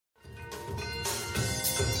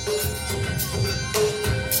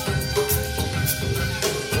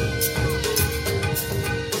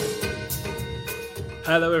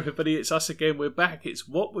Hello everybody, it's us again, we're back. It's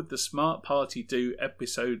What Would the Smart Party Do,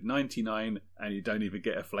 episode 99, and you don't even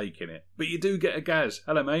get a flake in it. But you do get a Gaz.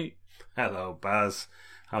 Hello mate. Hello Baz.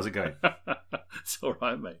 How's it going? It's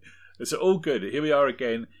alright mate. It's all good. Here we are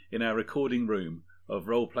again in our recording room of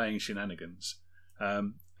role-playing shenanigans.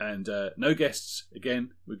 And no guests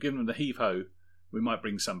again. We've given them the heave-ho. We might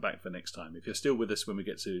bring some back for next time. If you're still with us when we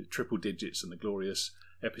get to triple digits and the glorious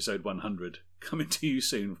episode 100 coming to you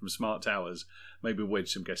soon from Smart Towers, maybe we'll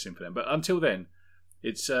wedge some guests in for them. But until then,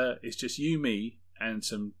 it's just you, me, and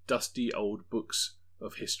some dusty old books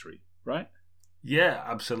of history, right? Yeah,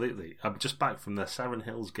 absolutely. I'm just back from the Seven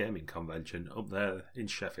Hills Gaming Convention up there in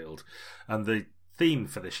Sheffield, and the theme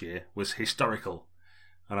for this year was historical.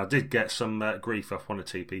 And I did get some grief off one or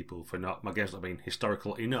two people for my games not being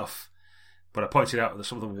historical enough. But I pointed out that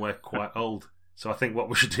some of them were quite old. So I think what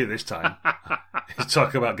we should do this time is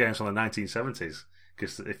talk about games from the 1970s.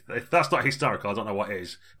 Because if that's not historical, I don't know what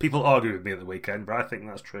is. People argue with me at the weekend, but I think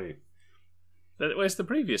that's true. Where's the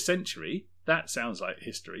previous century? That sounds like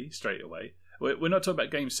history straight away. We're not talking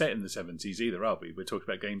about games set in the 70s either, are we? We're talking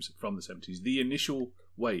about games from the 70s. The initial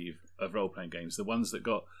wave of role-playing games, the ones that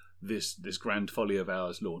got this grand folly of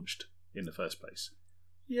ours launched in the first place.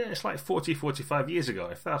 Yeah, it's like 40, 45 years ago.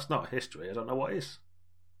 If that's not history, I don't know what is.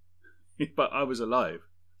 But I was alive,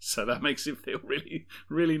 so that makes it feel really,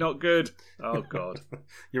 really not good. Oh, God.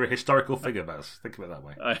 You're a historical figure, Baz. Think of it that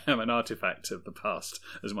way. I am an artifact of the past,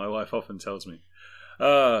 as my wife often tells me.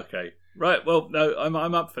 Okay. Right, well, no,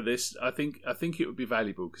 I'm up for this. I think it would be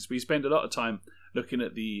valuable, because we spend a lot of time looking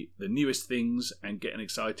at the newest things and getting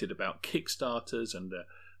excited about Kickstarters and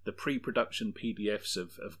the pre-production PDFs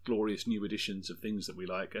of glorious new editions of things that we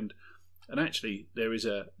like, and actually there's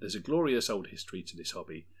a glorious old history to this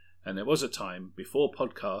hobby, and there was a time before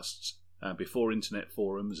podcasts, before internet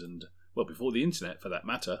forums, and well, before the internet for that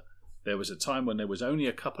matter, there was a time when there was only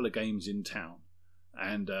a couple of games in town.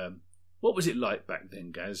 And what was it like back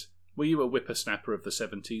then, Gaz? Were you a whippersnapper of the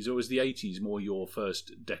 70s, or was the 80s more your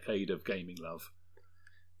first decade of gaming love?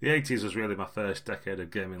 The 80s was really my first decade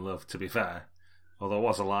of gaming love, to be fair. Although I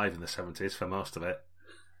was alive in the 70s for most of it.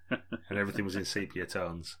 And everything was in sepia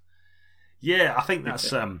tones. Yeah, I think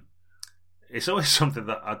that's... it's always something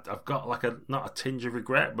that I've got like not a tinge of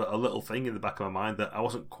regret, but a little thing in the back of my mind that I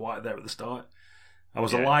wasn't quite there at the start. I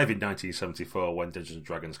was alive in 1974 when Dungeons &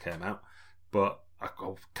 Dragons came out, but I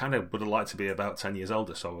kind of would have liked to be about 10 years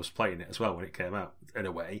older, so I was playing it as well when it came out, in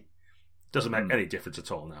a way. Doesn't make any difference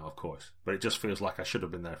at all now, of course, but it just feels like I should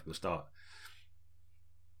have been there from the start.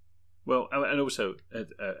 Well, and also,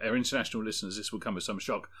 our international listeners, this will come as some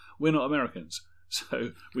shock. We're not Americans,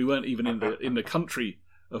 so we weren't even in the country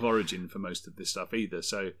of origin for most of this stuff either.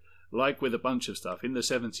 So, like with a bunch of stuff, in the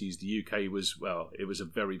 70s, the UK was, well, it was a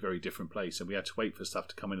very, very different place, and we had to wait for stuff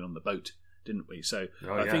to come in on the boat, didn't we? So,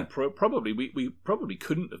 I think probably we probably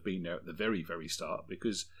couldn't have been there at the very, very start,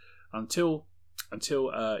 because until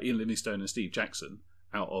Ian Livingstone and Steve Jackson,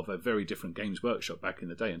 out of a very different Games Workshop back in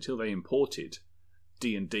the day, until they imported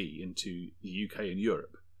D&D into the UK and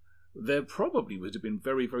Europe, there probably would have been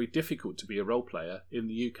very, very difficult to be a role player in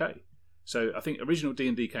the UK. So I think original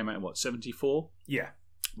D&D came out in 74? Yeah.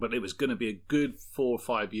 But it was going to be a good 4 or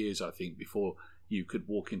 5 years, I think, before you could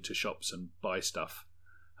walk into shops and buy stuff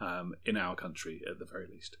in our country, at the very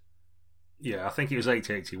least. Yeah, I think it was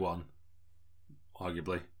 80-81,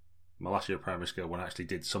 arguably. My last year of primary school when I actually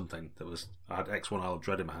did something that was... I had X1 Isle of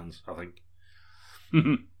Dread in my hands, I think.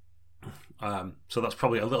 So that's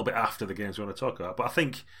probably a little bit after the games we want to talk about. But I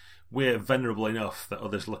think we're venerable enough that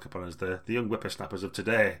others look upon us, the young whippersnappers of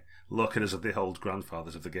today, look at us as the old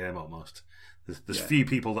grandfathers of the game almost. There's few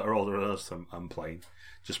people that are older than us I'm playing,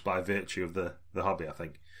 just by virtue of the hobby, I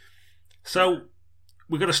think. So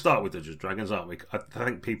we're going to start with Dungeons & Dragons, aren't we? I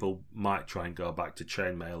think people might try and go back to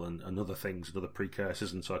chainmail and other things, and other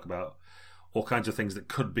precursors, and talk about all kinds of things that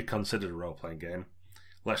could be considered a role-playing game.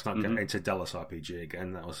 Let's not get into Delos RPG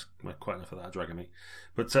again. That was quite enough of that dragging me.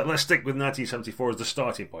 But let's stick with 1974 as the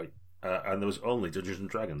starting point. And there was only Dungeons and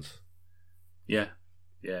Dragons. Yeah,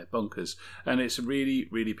 bonkers. And it's really,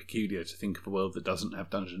 really peculiar to think of a world that doesn't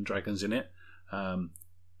have Dungeons and Dragons in it. And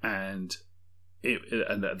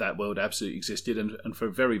that world absolutely existed. And for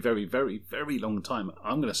a very, very, very, very long time,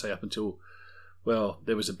 I'm going to say up until... Well,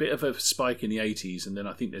 there was a bit of a spike in the 80s, and then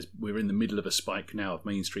I think we're in the middle of a spike now of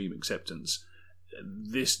mainstream acceptance.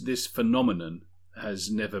 This phenomenon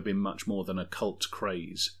has never been much more than a cult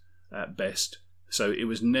craze at best. So it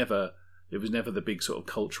was never the big sort of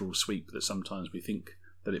cultural sweep that sometimes we think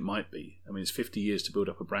that it might be. I mean, it's 50 years to build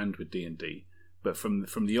up a brand with D&D, but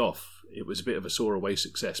from the off, it was a bit of a soar away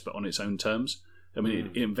success, but on its own terms. I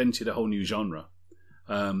mean, it invented a whole new genre.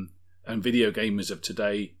 And video gamers of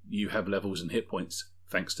today, you have levels and hit points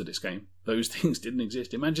thanks to this game. Those things didn't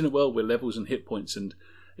exist. Imagine a world where levels and hit points and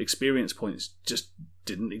experience points just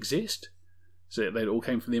didn't exist. So they all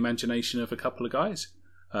came from the imagination of a couple of guys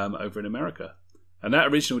over in America. And that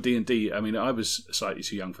original D&D, I mean, I was slightly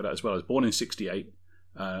too young for that as well. I was born in 1968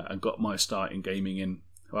 and got my start in gaming in,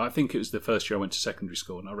 well, I think it was the first year I went to secondary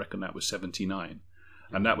school, and I reckon that was 1979.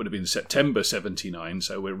 And that would have been September 1979,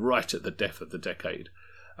 so we're right at the death of the decade.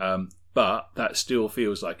 But that still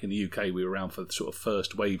feels like in the UK we were around for the sort of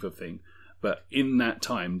first wave of thing. But in that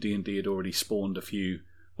time, D&D had already spawned a few,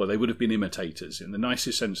 well, they would have been imitators. In the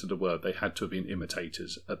nicest sense of the word, they had to have been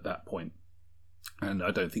imitators at that point. And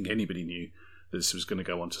I don't think anybody knew that this was going to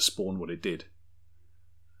go on to spawn what it did.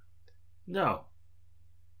 No.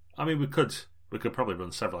 I mean, we could probably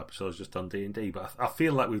run several episodes just on D&D, but I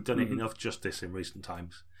feel like we've done it enough justice in recent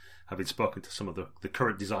times, having spoken to some of the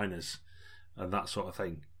current designers and that sort of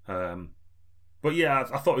thing. But yeah,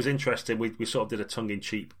 I thought it was interesting. We sort of did a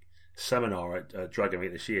tongue-in-cheek seminar at Dragon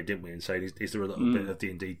Meet this year, didn't we? And saying, is there a little bit of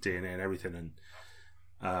D&D DNA and everything? And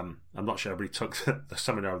I'm not sure everybody took the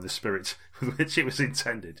seminar of the spirit with which it was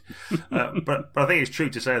intended. But I think it's true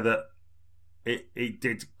to say that it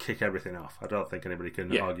did kick everything off. I don't think anybody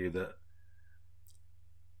can argue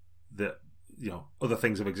that other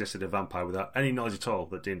things have existed in Vampire without any knowledge at all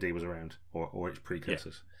that D&D was around or its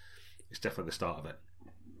precursors. It's definitely the start of it.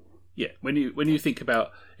 Yeah, when you think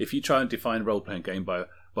about, if you try and define a role-playing game by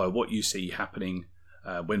what you see happening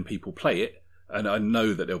when people play it, and I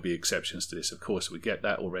know that there'll be exceptions to this, of course, we get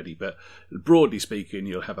that already, but broadly speaking,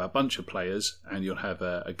 you'll have a bunch of players and you'll have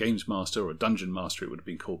a games master or a dungeon master, it would have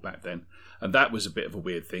been called back then. And that was a bit of a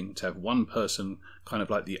weird thing, to have one person kind of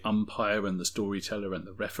like the umpire and the storyteller and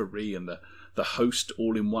the referee and the host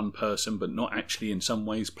all in one person, but not actually in some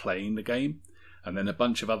ways playing the game. And then a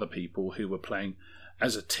bunch of other people who were playing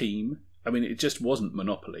as a team. I mean, it just wasn't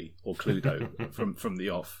Monopoly or Cluedo from the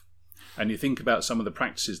off. And you think about some of the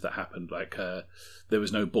practices that happened, like there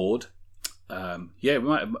was no board. We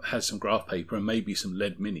might have had some graph paper and maybe some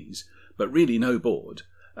lead minis, but really no board.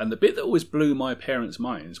 And the bit that always blew my parents'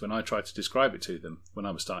 minds when I tried to describe it to them when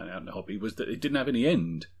I was starting out in the hobby was that it didn't have any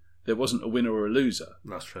end. There wasn't a winner or a loser.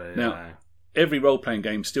 That's true. Now, every role-playing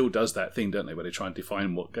game still does that thing, don't they, where they try and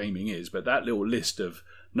define what gaming is. But that little list of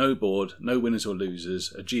no board, no winners or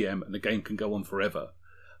losers, a GM, and the game can go on forever.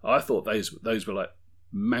 I thought those were like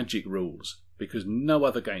magic rules, because no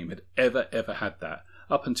other game had ever had that.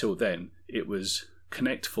 Up until then, it was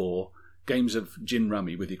Connect 4, games of gin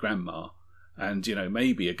rummy with your grandma, and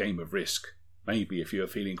maybe a game of Risk. Maybe if you were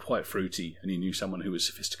feeling quite fruity and you knew someone who was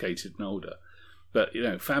sophisticated and older. But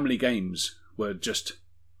family games were just,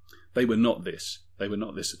 they were not this. They were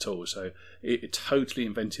not this at all. So it totally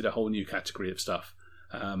invented a whole new category of stuff.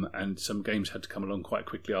 And some games had to come along quite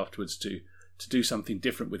quickly afterwards to do something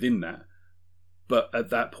different within that. But at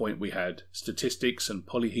that point we had statistics and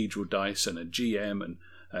polyhedral dice and a GM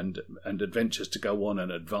and adventures to go on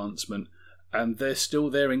and advancement. And they're still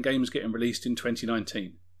there in games getting released in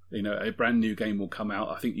 2019. A brand new game will come out.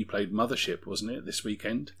 I think you played Mothership, wasn't it, this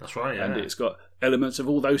weekend? That's right, yeah. And it's got elements of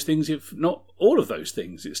all those things, if not all of those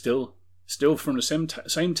things. It's still from the same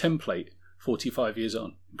template 45 years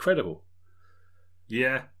on. Incredible.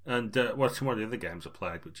 Yeah, and one of the other games I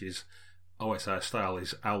played, which is OSR style,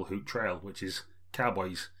 is Owl Hoot Trail, which is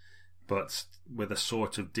cowboys, but with a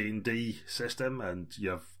sort of D&D system, and you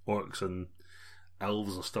have orcs and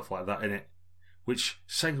elves and stuff like that in it, which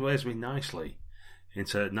segues me nicely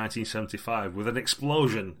into 1975 with an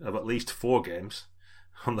explosion of at least 4 games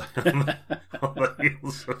on the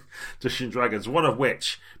heels of Dungeons and Dragons, one of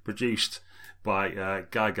which, produced by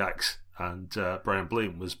Gygax and Brian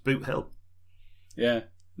Bloom, was Boot Hill. Yeah,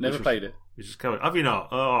 never played it. Which is coming. Have you not?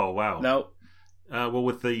 Oh, wow. No. Well,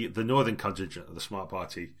 with the northern contingent of the Smart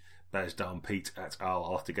Party, bears down Pete et al.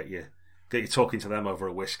 I'll have to get you talking to them over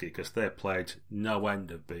a whiskey, because they played no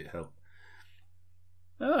end of Boot Hill.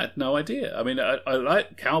 I had no idea. I mean, I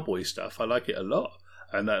like cowboy stuff. I like it a lot.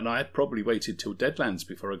 And I probably waited till Deadlands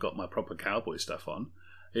before I got my proper cowboy stuff on.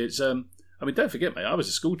 It's I mean, don't forget, mate, I was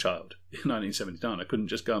a school child in 1979. I couldn't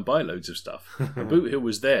just go and buy loads of stuff. Boot Hill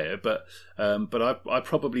was there, but I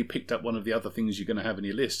probably picked up one of the other things you're going to have in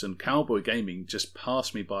your list, and cowboy gaming just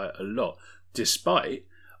passed me by a lot, despite,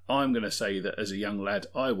 I'm going to say that as a young lad,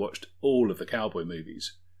 I watched all of the cowboy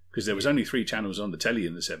movies, because there was only 3 channels on the telly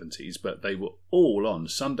in the 70s, but they were all on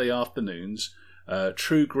Sunday afternoons.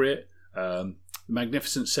 True Grit,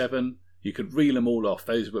 Magnificent Seven, you could reel them all off.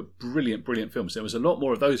 Those were brilliant films. There was a lot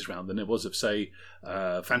more of those around than there was of, say,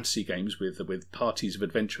 fantasy games with parties of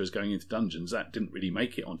adventurers going into dungeons. That didn't really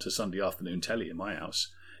make it onto Sunday afternoon telly in my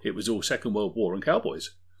house. It was all Second World War and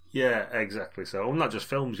cowboys. Yeah, exactly. So, well, not just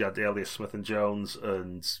films. You had the Alias Smith and Jones,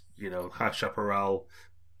 and High Chaparral,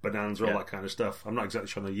 Bonanza, all that kind of stuff. I'm not exactly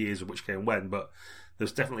sure on the years of which came when, but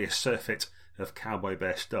there's definitely a surfeit of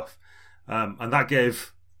cowboy-based stuff, and that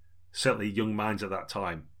gave certainly young minds at that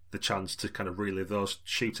time the chance to kind of relive those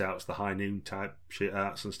shootouts, the high noon type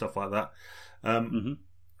shootouts and stuff like that.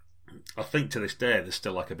 I think to this day there's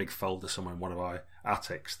still like a big folder somewhere in one of our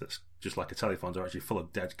attics that's just like a telephone directory full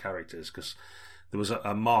of dead characters, because there was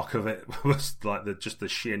a mark of it was like just the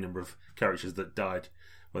sheer number of characters that died,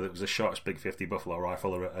 whether it was a shot Big 50 buffalo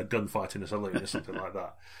rifle or a gunfight in a saloon or something like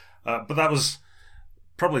that. But that was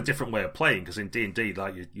probably a different way of playing, because in D&D,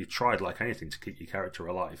 like you tried like anything to keep your character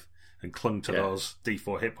alive and clung to those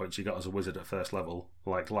D4 hit points you got as a wizard at first level,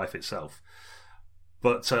 like life itself.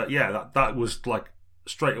 But that was like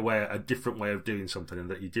straight away a different way of doing something, and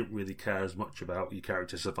that you didn't really care as much about your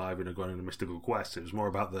character surviving or going on a mystical quest. It was more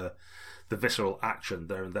about the visceral action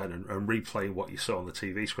there and then, and replaying what you saw on the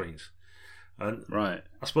TV screens. And right.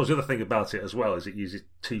 I suppose the other thing about it as well is it uses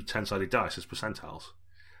 2 10-sided dice as percentiles,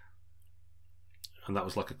 and that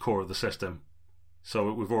was like a core of the system.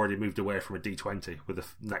 So we've already moved away from a D20 with the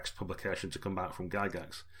next publication to come back from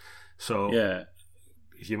Gygax. So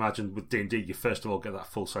if you imagine with D&D, you first of all get that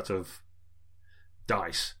full set of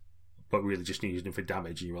dice, but really just using them for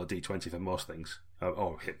damage, and you roll a D20 for most things,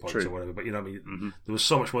 or hit points or whatever. But there was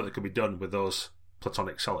so much more that could be done with those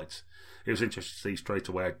platonic solids. It was interesting to see straight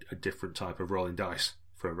away a different type of rolling dice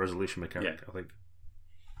for a resolution mechanic, I think.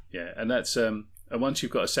 Yeah, and that's and once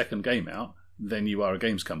you've got a second game out, then you are a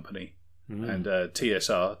games company. And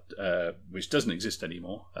TSR, which doesn't exist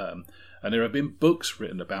anymore, and there have been books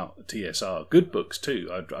written about TSR, good books too.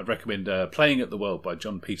 I'd recommend Playing at the World by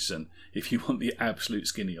John Peterson if you want the absolute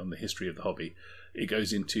skinny on the history of the hobby. It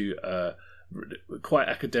goes into quite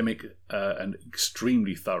academic and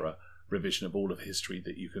extremely thorough revision of all of history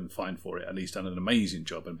that you can find for it, and he's done an amazing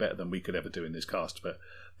job, and better than we could ever do in this cast. But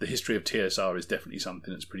the history of TSR is definitely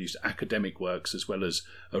something that's produced academic works as well as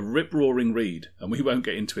a rip-roaring read, and we won't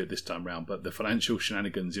get into it this time round, but the financial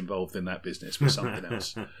shenanigans involved in that business was something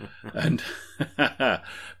else. And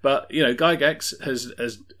but Gygax has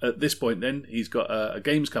at this point then he's got a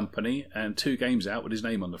games company and 2 games out with his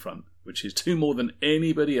name on the front, which is 2 more than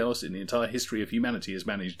anybody else in the entire history of humanity has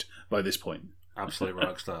managed by this point. Absolute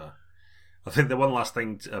rock star. I think the one last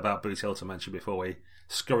thing about Boot Hill to mention before we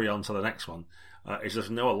scurry on to the next one is there's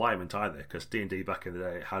no alignment either, because D&D back in the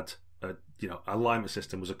day had alignment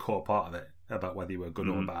system was a core part of it, about whether you were good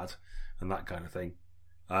or bad and that kind of thing.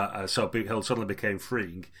 So Boot Hill suddenly became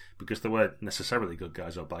freeing because there weren't necessarily good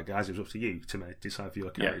guys or bad guys. It was up to you to decide for your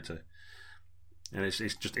character. And it's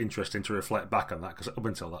just interesting to reflect back on that, because up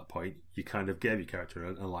until that point you kind of gave your character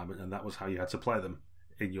an alignment, and that was how you had to play them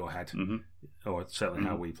in your head, or certainly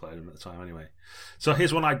how we played them at the time anyway. So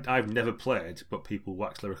here's one I've never played, but people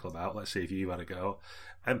wax lyrical about. Let's see if you had a go.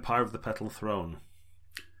 Empire of the Petal Throne.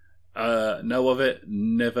 Know of it,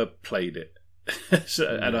 never played it.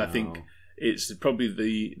 And I think it's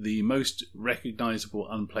probably the most recognisable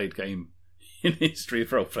unplayed game in the history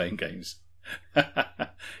of role-playing games.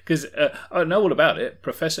 Because I know all about it.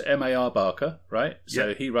 Professor M.A.R. Barker, right?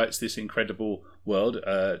 So he writes this incredible world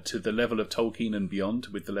to the level of Tolkien and beyond,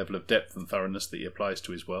 with the level of depth and thoroughness that he applies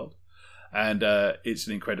to his world. And it's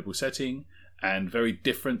an incredible setting and very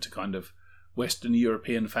different to kind of Western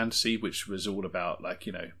European fantasy, which was all about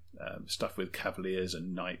stuff with cavaliers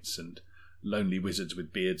and knights and lonely wizards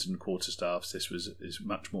with beards and quarterstaffs. This is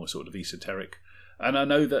much more sort of esoteric. And I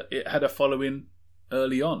know that it had a following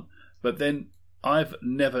early on, but then I've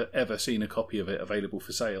never ever seen a copy of it available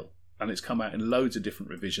for sale. And it's come out in loads of different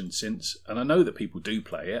revisions since. And I know that people do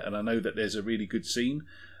play it, and I know that there's a really good scene,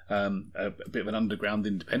 a bit of an underground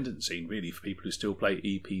independent scene, really, for people who still play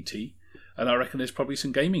EPT. And I reckon there's probably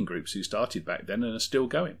some gaming groups who started back then and are still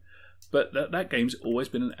going. But that game's always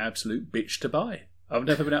been an absolute bitch to buy. I've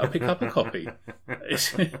never been able to pick up a copy.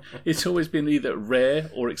 It's always been either rare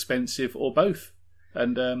or expensive or both.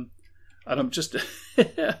 And I'm just...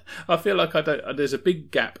 I feel like there's a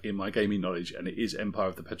big gap in my gaming knowledge, and it is Empire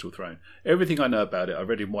of the Petal Throne. Everything I know about it, I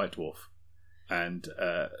read in White Dwarf. And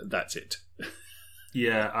that's it.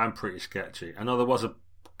 Yeah, I'm pretty sketchy. I know there was a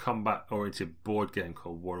combat-oriented board game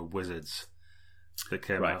called War of Wizards that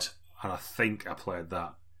came out, and I think I played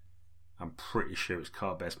that. I'm pretty sure it's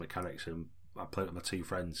card-based mechanics, and I played it with my 2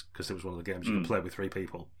 friends, because it was one of the games you could play with 3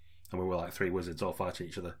 people, and we were like 3 wizards all fighting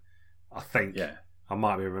each other. I think. Yeah. I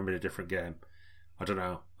might be remembering a different game. I don't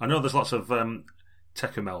know. I know there's lots of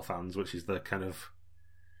Tecumel fans, which is the kind of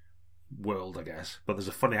world, I guess, but there's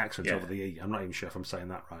a funny accent over the E. I'm not even sure if I'm saying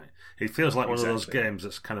that right. It feels like one of those games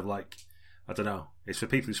that's kind of like, I don't know, it's for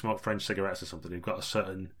people who smoke French cigarettes or something, who've got a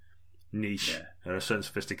certain niche or a certain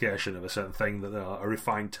sophistication of a certain thing, that a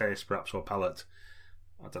refined taste perhaps or palate.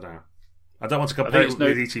 I don't know. I don't want to compare it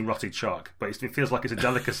with eating rotted shark, but it feels like it's a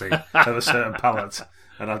delicacy of a certain palate,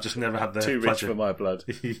 and I've just never had the too pleasure. rich for my blood.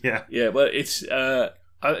 Yeah. Well, it's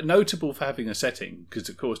notable for having a setting, because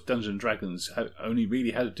of course Dungeons and Dragons only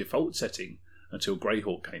really had a default setting until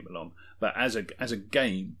Greyhawk came along. But as a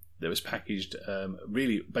game that was packaged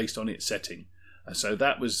really based on its setting, so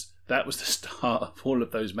that was the start of all of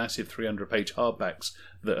those massive 300-page hardbacks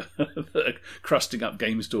that are crusting up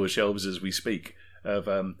game store shelves as we speak. Of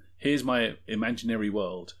here's my imaginary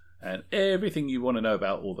world, and everything you want to know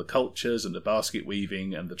about all the cultures and the basket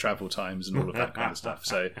weaving and the travel times and all of that kind of stuff.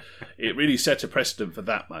 So it really set a precedent for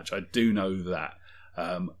that much. I do know that.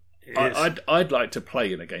 I'd like to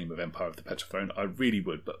play in a game of Empire of the Petrol Throne. I really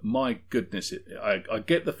would, but my goodness, I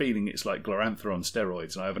get the feeling it's like Glorantha on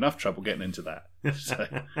steroids, and I have enough trouble getting into that. So.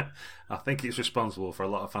 I think it's responsible for a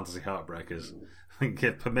lot of fantasy heartbreakers. I think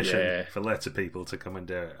give permission for later people to come and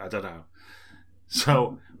do it. I don't know.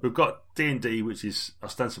 So we've got D&D, which is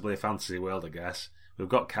ostensibly a fantasy world, I guess. We've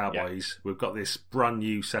got cowboys. We've got this brand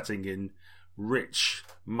new setting in rich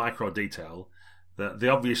micro detail. The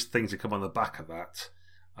obvious thing to come on the back of that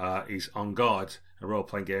is On Guard, a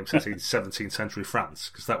role-playing game set in 17th century France,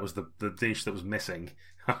 because that was the niche that was missing.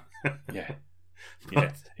 Yeah,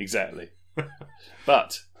 exactly.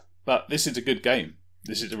 But this is a good game.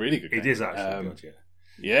 This is a really good game. It is actually good, yeah.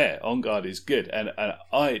 Yeah, On Guard is good, and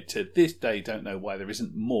I to this day don't know why there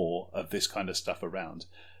isn't more of this kind of stuff around.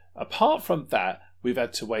 Apart from that, we've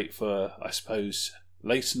had to wait for, I suppose,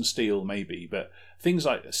 Lace and Steel maybe, but things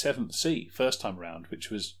like Seventh Sea first time around,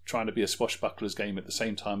 which was trying to be a swashbucklers game at the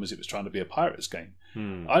same time as it was trying to be a pirates game.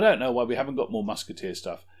 I don't know why we haven't got more musketeer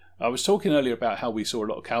stuff. I was talking earlier about how we saw a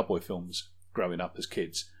lot of cowboy films growing up as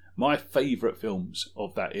kids. My favourite films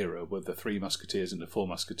of that era were the Three Musketeers and the Four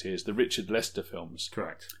Musketeers, the Richard Lester films.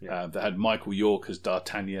 Correct. Yeah. That had Michael York as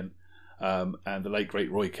D'Artagnan, and the late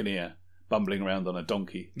great Roy Kinnear bumbling around on a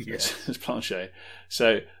donkey as Planchet.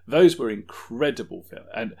 So those were incredible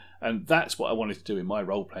films, and that's what I wanted to do in my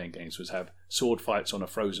role playing games, was have sword fights on a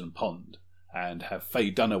frozen pond and have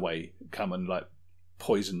Faye Dunaway come and like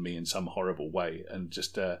poison me in some horrible way, and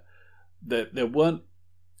just there weren't.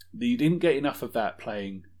 You didn't get enough of that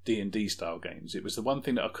playing D&D style games. It was the one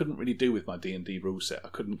thing that I couldn't really do with my D&D rule set. I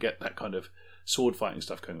couldn't get that kind of sword fighting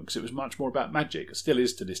stuff going on because it was much more about magic. It still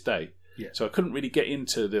is to this day. Yeah. So I couldn't really get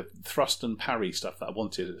into the thrust and parry stuff that I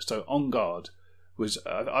wanted. So On Guard was,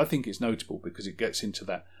 I think it's notable because it gets into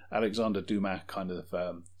that Alexander Dumas kind of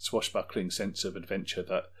swashbuckling sense of adventure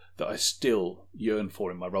that I still yearn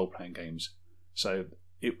for in my role-playing games. So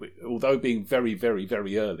although being very, very,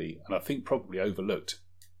 very early, and I think probably overlooked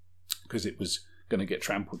because it was going to get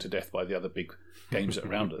trampled to death by the other big games that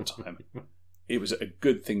were around at the time, it was a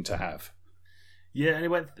good thing to have. Yeah,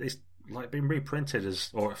 and it's like been reprinted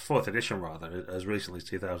or 4th edition rather, as recently as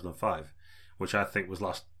 2005, which I think was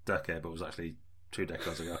last decade, but was actually 2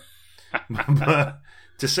 decades ago. But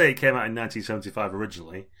to say it came out in 1975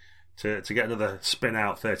 originally, to get another spin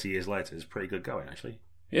out 30 years later is pretty good going, actually.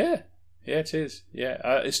 Yeah, it is. Yeah,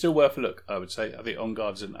 it's still worth a look, I would say. I think On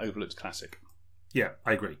Guard is an overlooked classic. Yeah,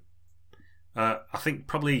 I agree. I think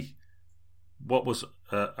probably what was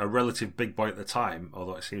a relative big boy at the time,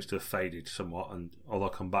 although it seems to have faded somewhat, and although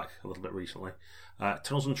come back a little bit recently,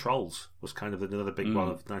 Tunnels and Trolls was kind of another big one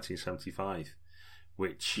of 1975,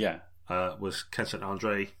 which was Ken St.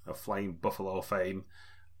 Andre of Flame Buffalo fame,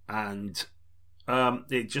 and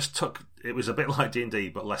it just took. It was a bit like D&D,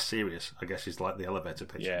 but less serious, I guess is like the elevator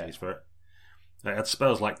pitch for it. It had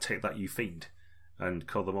spells like Take That You Fiend, and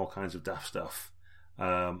called them all kinds of daft stuff,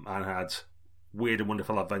 and had weird and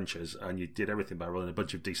wonderful adventures, and you did everything by rolling a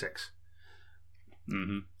bunch of d6.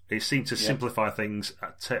 Mm-hmm. It seemed to simplify things,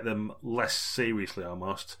 take them less seriously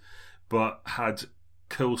almost, but had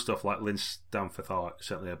cool stuff like Lynn Stanforth art,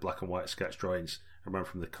 certainly a black and white sketch drawings. I remember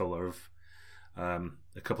from the colour of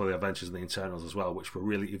a couple of the adventures in the internals as well, which were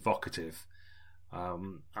really evocative.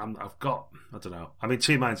 And I've got, I don't know, I'm in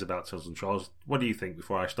two minds about Tunnels and Trolls. What do you think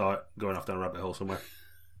before I start going off down a rabbit hole somewhere?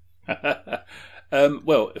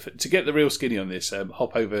 Well, to get the real skinny on this,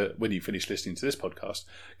 hop over when you finish listening to this podcast.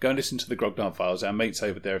 Go and listen to the Grognard Files. Our mates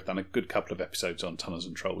over there have done a good couple of episodes on Tunnels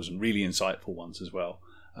and Trolls, and really insightful ones as well,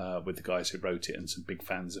 with the guys who wrote it and some big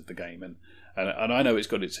fans of the game. And I know it's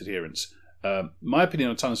got its adherents. My opinion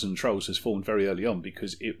on Tunnels and Trolls has formed very early on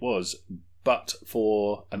because it was, but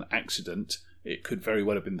for an accident, it could very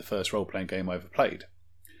well have been the first role-playing game I ever played.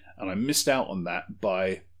 And I missed out on that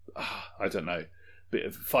by, I don't know, bit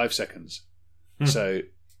of 5 seconds. So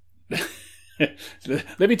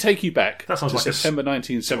Let me take you back to like September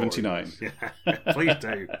 1979. Yeah, please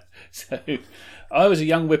do. So, I was a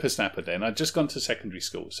young whippersnapper then. I'd just gone to secondary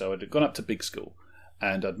school, so I'd gone up to big school,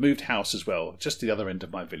 and I'd moved house as well, just the other end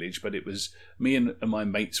of my village. But it was me and my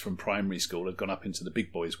mates from primary school had gone up into the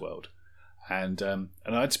big boys' world, and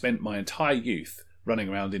I'd spent my entire youth running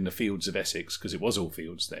around in the fields of Essex, because it was all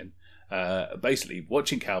fields then. Basically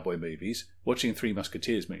watching cowboy movies, watching Three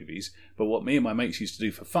Musketeers movies. But what me and my mates used to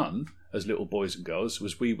do for fun as little boys and girls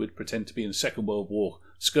was we would pretend to be in Second World War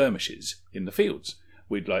skirmishes in the fields.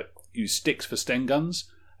 We'd use sticks for Sten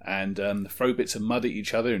guns and throw bits of mud at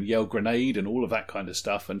each other and yell grenade and all of that kind of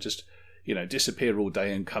stuff, and just disappear all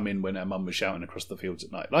day and come in when our mum was shouting across the fields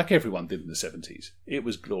at night, like everyone did in the 70s. It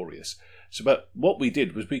was glorious. So, but what we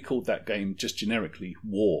did was we called that game just generically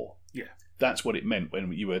War. Yeah. That's what it meant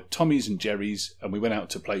when you were Tommies and Jerry's and we went out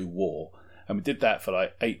to play War. And we did that for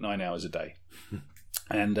 8-9 hours a day.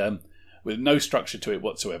 And with no structure to it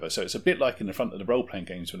whatsoever. So it's a bit like in the front of the role-playing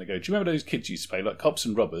games when they go, do you remember those kids used to play, like Cops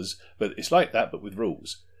and Robbers? But it's like that, but with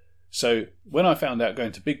rules. So when I found out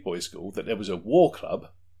going to big boy school that there was a war club,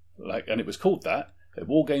 and it was called that, a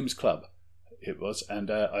War Games Club, it was. And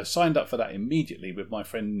I signed up for that immediately with my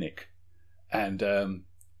friend Nick. And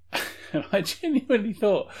and I genuinely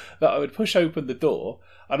thought that I would push open the door,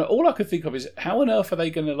 and all I could think of is, how on earth are they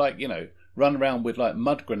going to, run around with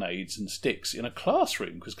mud grenades and sticks in a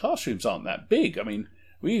classroom? Because classrooms aren't that big. I mean,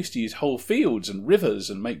 we used to use whole fields and rivers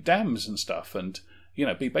and make dams and stuff, and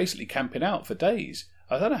be basically camping out for days.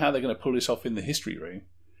 I don't know how they're going to pull this off in the history room.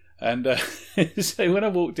 And so when I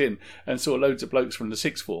walked in and saw loads of blokes from the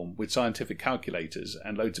sixth form with scientific calculators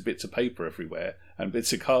and loads of bits of paper everywhere and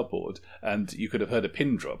bits of cardboard, and you could have heard a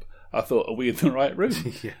pin drop, I thought, are we in the right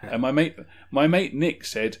room? Yeah. And my mate Nick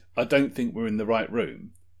said, I don't think we're in the right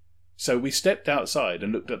room. So we stepped outside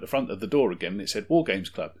and looked at the front of the door again, and it said War Games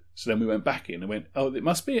Club. So then we went back in and went, oh, it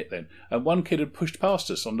must be it then. And one kid had pushed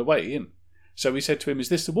past us on the way in. So we said to him, is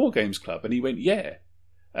this the War Games Club? And he went, yeah.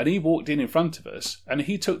 And he walked in front of us, and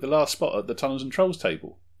he took the last spot at the Tunnels and Trolls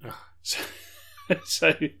table.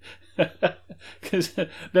 So because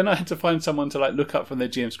then I had to find someone to look up from their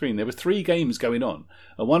GM screen. There were 3 games going on,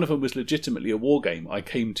 and one of them was legitimately a war game. I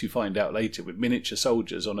came to find out later, with miniature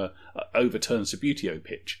soldiers on a overturned Subbuteo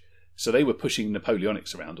pitch. So they were pushing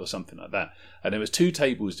Napoleonics around or something like that. And there was 2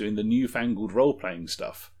 tables doing the newfangled role-playing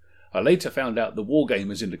stuff. I later found out the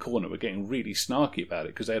wargamers in the corner were getting really snarky about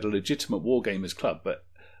it because they had a legitimate wargamers club, but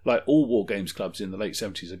like all war games clubs in the late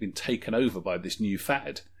 70s had been taken over by this new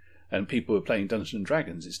fad, and people were playing Dungeons and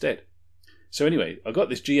Dragons instead. So anyway, I got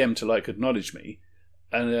this GM to acknowledge me,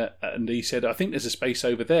 and he said, I think there's a space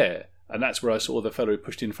over there, and that's where I saw the fellow who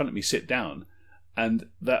pushed in front of me sit down, and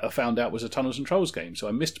that I found out was a Tunnels and Trolls game. So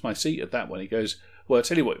I missed my seat at that one. He goes, well, I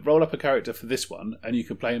tell you what, roll up a character for this one and you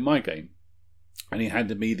can play in my game. And he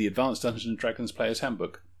handed me the Advanced Dungeons and Dragons Player's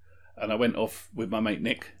Handbook, and I went off with my mate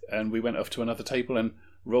Nick, and we went off to another table and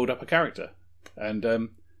rolled up a character. And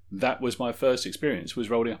that was my first experience, was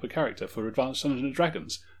rolling up a character for Advanced Dungeons and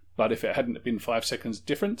Dragons. But if it hadn't been 5 seconds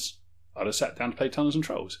difference, I'd have sat down to play Tunnels and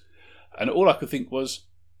Trolls. And all I could think was,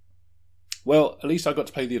 well, at least I got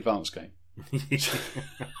to play the advanced game.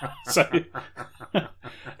 So,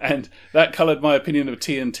 and that coloured my opinion of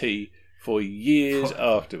TNT for years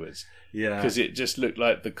afterwards. Yeah, because it just looked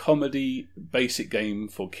like the comedy basic game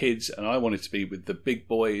for kids, and I wanted to be with the big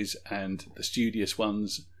boys and the studious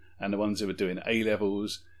ones and the ones who were doing A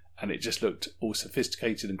levels, and it just looked all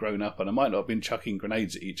sophisticated and grown up. And I might not have been chucking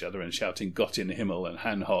grenades at each other and shouting "Gott in Himmel" and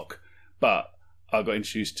 "Han Hock," but I got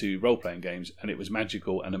introduced to role-playing games, and it was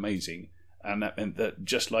magical and amazing. And that meant that,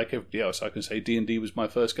 just like everybody else, I can say D&D was my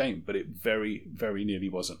first game, but it very, very nearly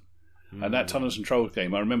wasn't. And that Tunnels and Trolls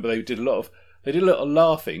game, I remember they did a lot of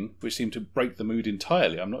laughing, which seemed to break the mood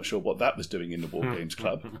entirely. I'm not sure what that was doing in the War Games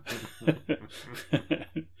Club.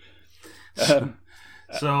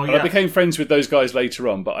 I became friends with those guys later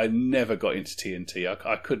on, but I never got into TNT.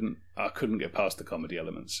 I couldn't get past the comedy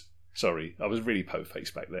elements. Sorry, I was really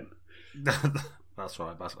po-faced back then. That's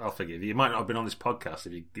right, I'll forgive you. You might not have been on this podcast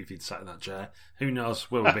if you'd sat in that chair. Who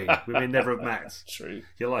knows where we'd be? We may never have met. That's true.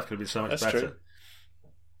 Your life could have been so much That's better. True.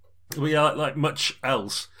 Well, yeah, like much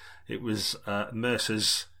else, it was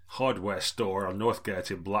Mercer's hardware store on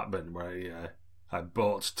Northgate in Blackburn where I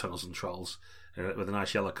bought Tunnels and Trolls with a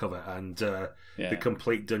nice yellow cover, and The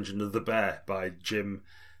Complete Dungeon of the Bear by Jim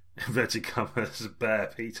inverted commas Bear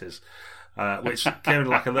Peters, which came in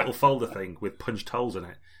like a little folder thing with punched holes in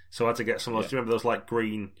it. So I had to get some of those. Do you remember those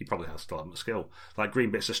green? You probably still have them at school. Like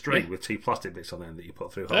green bits of string with 2 plastic bits on them that you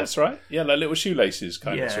put through holes. That's right. Yeah, like little shoelaces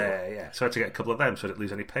kind of. Yeah. So I had to get a couple of them so I didn't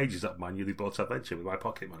lose any pages of my newly bought adventure with my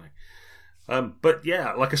pocket money. But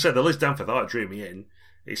yeah, like I said, the Liz Danforth art drew me in.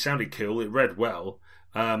 It sounded cool. It read well.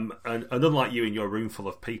 And unlike you in your room full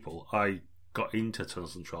of people, I got into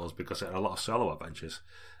Tunnels and Trolls because it had a lot of solo adventures.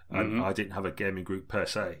 And I didn't have a gaming group per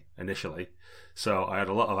se initially. So I had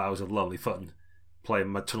a lot of hours of lonely fun playing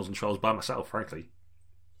my Tunnels and Trolls by myself, frankly.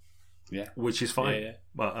 Yeah. Which is fine. Yeah.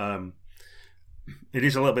 But it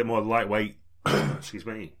is a little bit more lightweight, excuse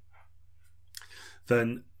me,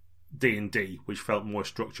 than D&D, which felt more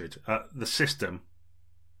structured. The system,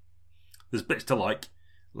 there's bits to like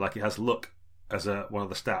it has luck as one of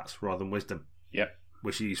the stats rather than wisdom. Yep.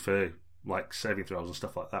 Which you use for like saving throws and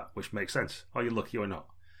stuff like that, which makes sense. Are you lucky or not?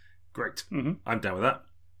 Great. I'm down with that.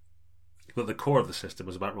 But the core of the system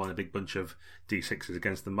was about rolling a big bunch of D6s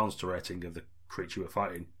against the monster rating of the creature you were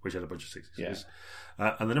fighting, which had a bunch of sixes.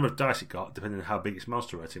 Yeah. And the number of dice it got, depending on how big its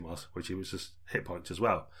monster rating was, which it was just hit points as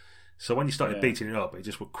well. So when you started beating it up, it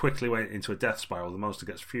just quickly went into a death spiral. The monster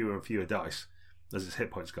gets fewer and fewer dice as its hit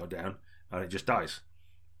points go down, and it just dies.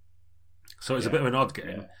 So it's a bit of an odd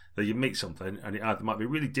game that you meet something, and it either might be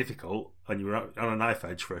really difficult, and you're on a knife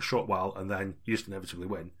edge for a short while, and then you just inevitably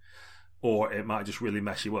win, or it might just really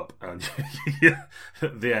mess you up, and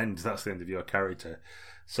at the end, that's the end of your character.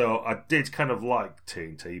 So I did kind of like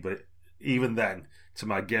TNT, but even then, to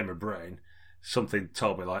my gamer brain, something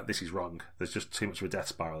told me, like, this is wrong. There's just too much of a death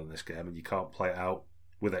spiral in this game, and you can't play it out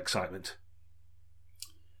with excitement.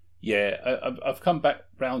 Yeah, I've come back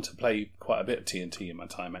round to play quite a bit of TNT in my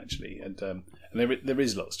time, actually, and there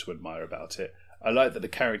is lots to admire about it. I like that the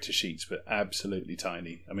character sheets were absolutely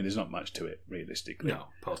tiny. I mean, there's not much to it, realistically. No,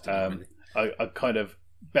 positively. I kind of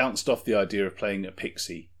bounced off the idea of playing a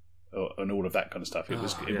pixie and all of that kind of stuff. It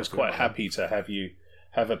was quite happy to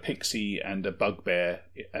have a pixie and a bugbear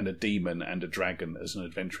and a demon and a dragon as an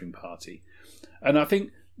adventuring party. And I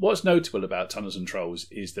think what's notable about Tunnels and Trolls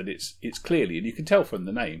is that it's clearly, and you can tell from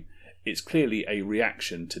the name, it's clearly a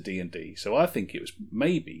reaction to D&D. So I think it was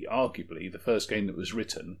maybe, arguably, the first game that was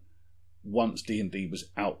written once D&D was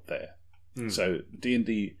out there. So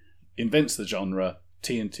D&D invents the genre.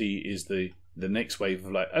 TNT is the next wave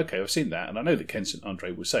of, like, okay, I've seen that, and I know that Ken St.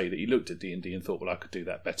 Andre will say that he looked at D&D and thought, well, I could do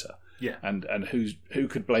that better. Yeah. And who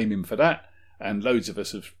could blame him for that? And loads of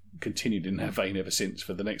us have continued in that vein ever since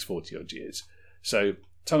for the next 40-odd years. So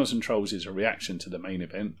Tunnels and Trolls is a reaction to the main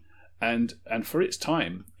event. And for its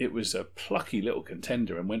time, it was a plucky little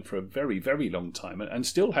contender and went for a very, very long time, and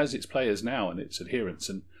still has its players now and its adherents.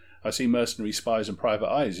 And I see Mercenary Spies and Private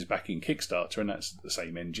Eyes is backing Kickstarter, and that's the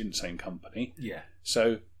same engine, same company. Yeah.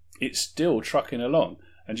 So it's still trucking along.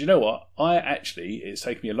 And you know what? It's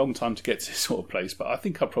taken me a long time to get to this sort of place, but I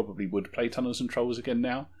think I probably would play Tunnels and Trolls again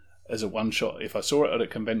now as a one-shot. If I saw it at a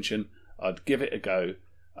convention, I'd give it a go,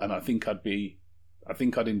 and I think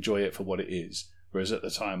I'd enjoy it for what it is. Whereas at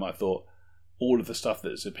the time, I thought all of the stuff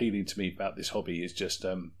that's appealing to me about this hobby is just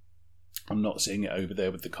I'm not seeing it over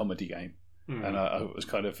there with the comedy game. And I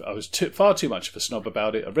was far too much of a snob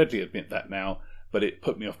about it. I readily admit that now, but it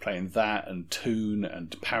put me off playing that and Toon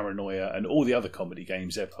and Paranoia and all the other comedy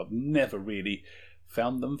games ever. I've never really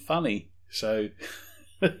found them funny, so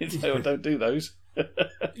don't do those.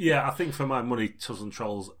 Yeah, I think for my money, Tunnels and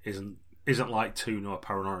Trolls isn't like Toon or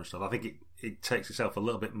Paranoia and stuff. I think it takes itself a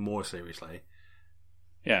little bit more seriously.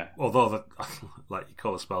 Yeah. Although, like you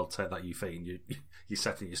call a spell, take that you fiend, you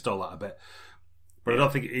set it, you stole that a bit. But I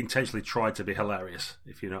don't think it intentionally tried to be hilarious,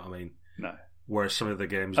 if you know what I mean. No. Whereas some of the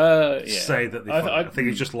games say that they I think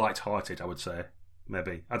it's Mm. just light-hearted, I would say.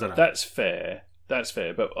 Maybe. I don't know. That's fair.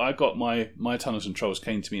 But I got my Tunnels and Trolls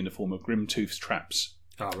came to me in the form of Grimtooth's Traps.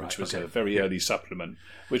 Which was a very early supplement,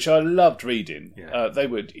 which I loved reading. Yeah. They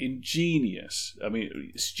were ingenious. I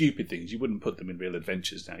mean, stupid things. You wouldn't put them in real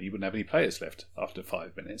adventures now. You wouldn't have any players left after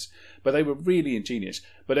 5 minutes. But they were really ingenious.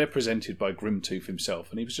 But they're presented by Grimtooth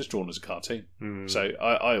himself, and he was just drawn as a cartoon. So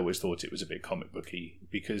I always thought it was a bit comic booky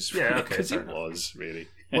because it was, really.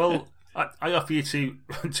 Well, I offer you to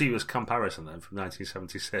as comparison then from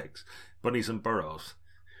 1976, Bunnies and Burrows.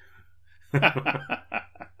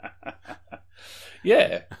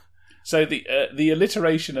 Yeah. So the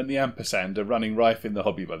alliteration and the ampersand are running rife in the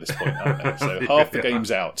hobby by this point, aren't they? So half the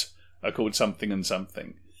games out are called something and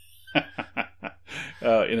something.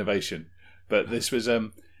 Innovation. But this was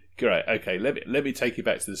great. Okay, let me take you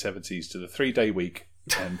back to the 70s, to the 3-day week,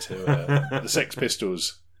 and to the Sex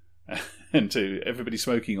Pistols, and to everybody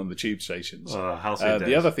smoking on the tube stations.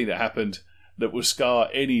 The other thing that happened that will scar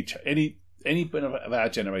any of our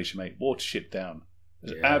generation, mate, Watership Down.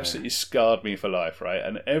 It absolutely scarred me for life, right?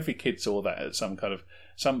 And every kid saw that at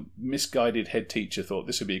some misguided head teacher thought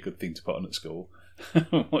this would be a good thing to put on at school.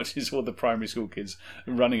 watches all the primary school kids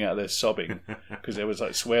running out there sobbing because there was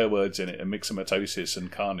like swear words in it and myxomatosis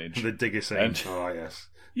and carnage. The digger scene. And, oh, yes.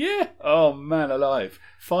 Yeah. Oh, man alive.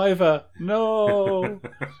 Fiver. No.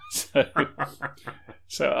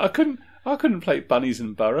 So I couldn't play Bunnies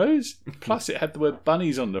and Burrows. Plus, it had the word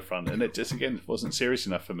bunnies on the front, and it just, again, wasn't serious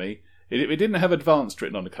enough for me. It didn't have advanced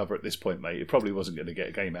written on the cover at this point, mate. It probably wasn't going to get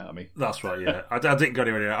a game out of me. That's right, yeah. I didn't go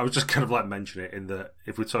anywhere. I was just kind of like mentioning it in the,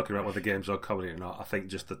 if we're talking about whether games are comedy or not, I think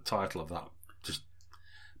just the title of that just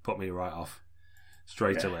put me right off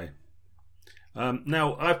straight away.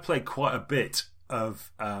 Now, I've played quite a bit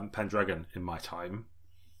of Pendragon in my time.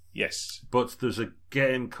 Yes. But there's a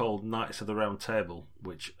game called Knights of the Round Table,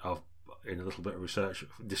 which I've, in a little bit of research,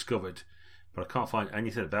 discovered, but I can't find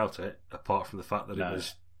anything about it apart from the fact that it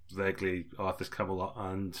was vaguely Arthur's Camelot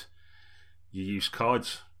and you use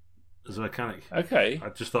cards as a mechanic. Okay. I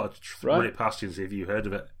just thought I'd run it past you and see if you heard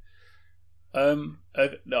of it.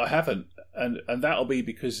 No, I haven't. And that'll be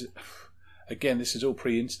because, again, this is all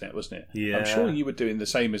pre-internet, wasn't it? Yeah. I'm sure you were doing the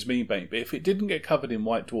same as me, mate, but if it didn't get covered in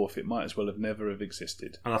White Dwarf, it might as well have never have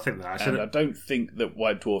existed. And I think that. I don't think that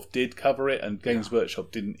White Dwarf did cover it, and Games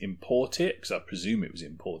Workshop didn't import it, because I presume it was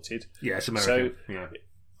imported. Yeah, it's American. So,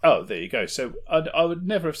 oh, there you go. So I would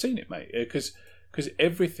never have seen it, mate, because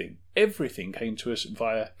everything came to us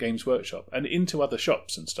via Games Workshop and into other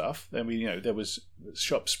shops and stuff. I mean, there was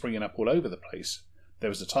shops springing up all over the place. There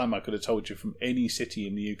was a time I could have told you from any city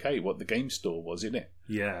in the UK what the game store was in it.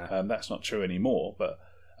 Yeah. That's not true anymore, but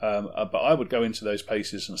I would go into those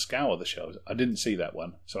places and scour the shelves. I didn't see that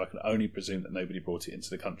one, so I can only presume that nobody brought it into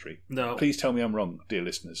the country. No. Please tell me I'm wrong, dear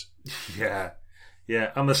listeners. Yeah.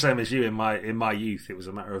 Yeah, I'm the same as you. In my youth, it was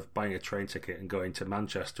a matter of buying a train ticket and going to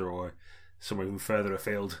Manchester or somewhere even further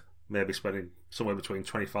afield, maybe spending somewhere between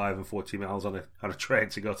 25 and 40 miles on a train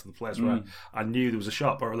to go to the place where I knew there was a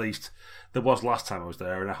shop, or at least there was last time I was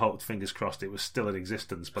there, and I hoped, fingers crossed, it was still in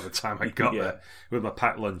existence by the time I got there with my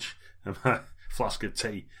packed lunch and my flask of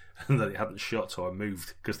tea, and that it hadn't shut or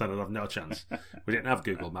moved, because then I'd have no chance. We didn't have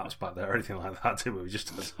Google Maps back there or anything like that, did we? We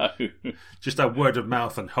just had word of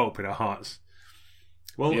mouth and hope in our hearts.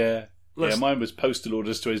 Well, mine was postal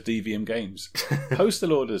orders to his DVM games.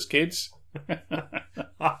 Postal orders, kids.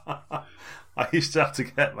 I used to have to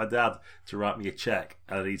get my dad to write me a cheque,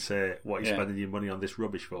 and he'd say, "What are you spending your money on this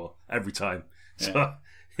rubbish for?" every time. So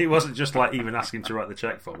he wasn't just like even asking to write the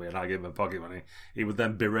cheque for me and I gave him pocket money. He would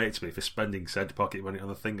then berate me for spending said pocket money on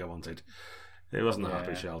the thing I wanted. It wasn't a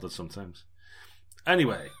happy childhood sometimes.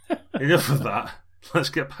 Anyway, enough of that. Let's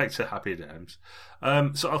get back to Happy Days.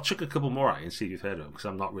 So I'll chuck a couple more at you and see if you've heard of them, because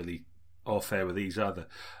I'm not really all fair with these either.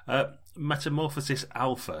 Metamorphosis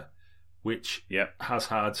Alpha, which has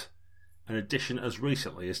had an edition as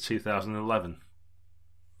recently as 2011.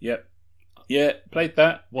 Yep. Yeah, played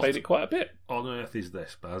that. Played it quite a bit. On earth is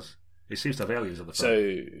this, Baz? It seems to have aliens on the front.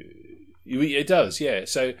 So it does, yeah.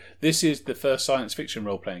 So this is the first science fiction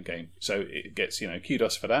role-playing game. So it gets,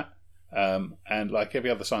 kudos for that. And like every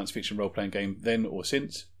other science fiction role-playing game then or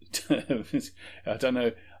since, I don't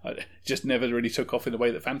know, it just never really took off in the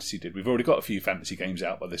way that fantasy did. We've already got a few fantasy games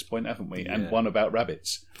out by this point, haven't we? Yeah. And one about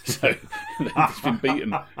rabbits. So it's been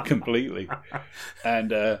beaten completely.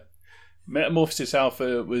 And Metamorphosis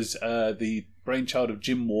Alpha was the brainchild of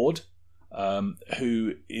Jim Ward,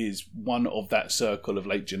 who is one of that circle of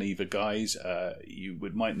Lake Geneva guys. You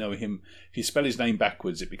might know him. If you spell his name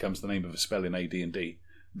backwards, it becomes the name of a spell in AD&D.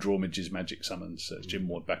 Drawmage's Magic Summons. So it's Jim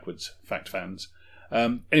Ward backwards, fact fans.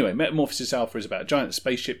 Anyway, Metamorphosis Alpha is about a giant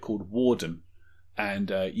spaceship called Warden, and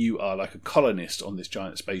you are like a colonist on this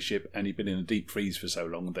giant spaceship, and you've been in a deep freeze for so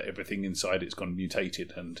long that everything inside it's gone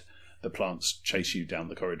mutated, and the plants chase you down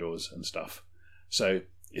the corridors and stuff. So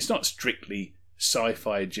it's not strictly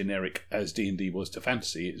sci-fi generic as D&D was to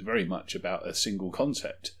fantasy. It's very much about a single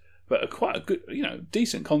concept, but quite a good,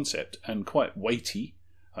 decent concept, and quite weighty,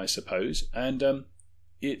 I suppose. And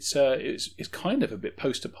it's kind of a bit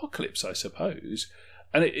post-apocalypse, I suppose,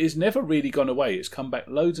 and it has never really gone away. It's come back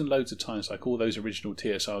loads and loads of times, like all those original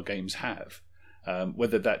TSR games have.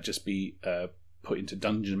 Whether that just be put into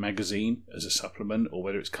Dungeon Magazine as a supplement, or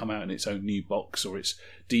whether it's come out in its own new box, or its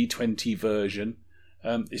D20 version,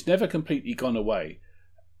 it's never completely gone away.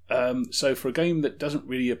 So for a game that doesn't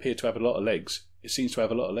really appear to have a lot of legs, it seems to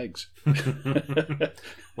have a lot of legs.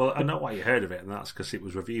 Well, I know why you heard of it, and that's because it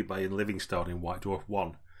was reviewed by Ian Livingstone in White Dwarf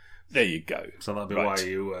 1. There you go. So that'll be why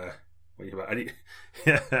you...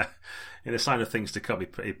 in a sign of things to come,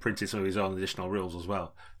 he printed some of his own additional rules as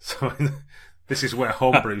well. So this is where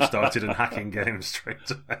homebrew started and hacking games straight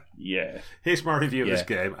away. Yeah. Here's my review of this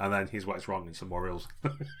game, and then here's why it's wrong and some more rules.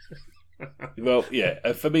 Well,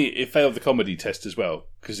 yeah. For me, it failed the comedy test as well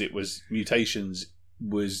because it was mutations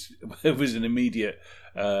was an immediate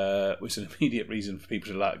reason for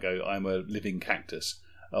people to go. I'm a living cactus.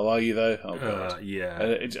 Oh, are you though? Oh god, yeah.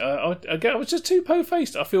 I was just too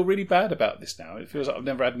po-faced. I feel really bad about this now. It feels like I've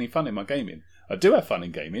never had any fun in my gaming. I do have fun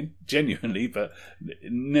in gaming, genuinely, but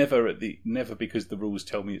never because the rules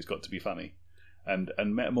tell me it's got to be funny. And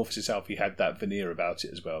Metamorphosis Alpha had that veneer about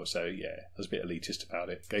it as well. So yeah, I was a bit elitist about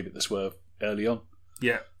it. Gave it the swerve early on.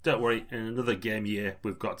 Yeah, don't worry. In another game year,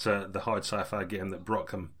 we've got the hard sci-fi game that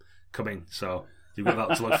Brock coming. So you've got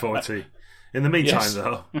that to look forward to. In the meantime,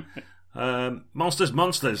 though.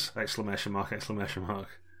 Monsters! Exclamation mark!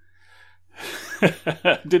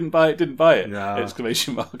 Didn't buy it. No.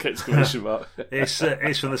 Exclamation mark! It's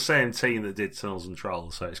from the same team that did Tunnels and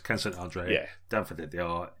Trolls, so it's Ken St. Andre. Yeah. Danford did the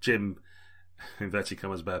art. Jim, inverted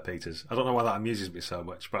commas, Bear Peters. I don't know why that amuses me so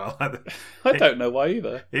much, but I don't know why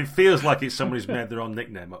either. It feels like it's someone who's made their own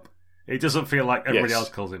nickname up. It doesn't feel like everybody else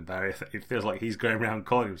calls him Bear. It feels like he's going around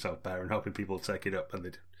calling himself Bear and hoping people take it up, and they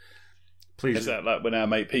do. Please. Is that like when our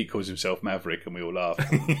mate Pete calls himself Maverick and we all laugh?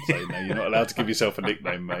 So no, you're not allowed to give yourself a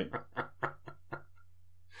nickname, mate.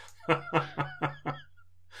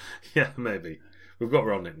 Yeah, maybe. We've got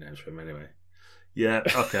wrong nicknames for him anyway. Yeah,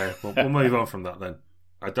 okay. Well, we'll move on from that then.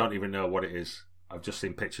 I don't even know what it is. I've just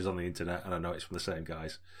seen pictures on the internet and I know it's from the same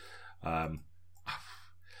guys. I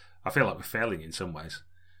feel like we're failing in some ways.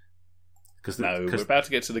 We're about to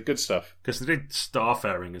get to the good stuff. Because they did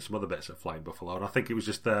Starfaring and some other bits of Flying Buffalo, and I think it was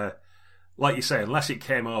just like you say, unless it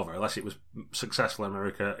came over, unless it was successful in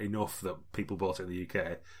America enough that people bought it in the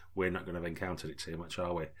UK, we're not going to have encountered it too much,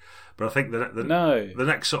 are we? But I think the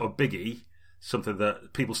next sort of biggie, something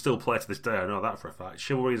that people still play to this day, I know that for a fact,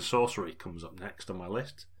 Chivalry and Sorcery comes up next on my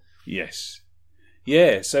list. Yes.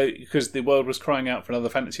 Yeah, so because the world was crying out for another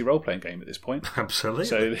fantasy role-playing game at this point. Absolutely.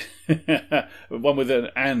 So one with an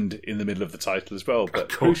 "and" in the middle of the title as well, but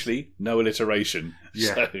crucially, no alliteration.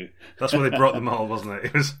 Yeah, so. That's where they brought them all, wasn't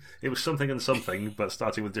it? It was something and something, but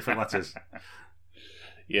starting with different letters.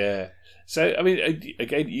 Yeah. So, I mean,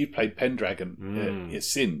 again, you've played Pendragon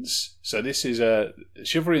since. So this is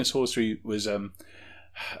Chivalry and Sorcery was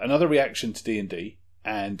another reaction to D&D,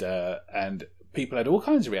 and people had all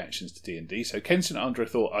kinds of reactions to D&D. So Ken St. Andre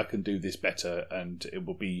thought, I can do this better and it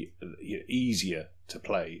will be easier to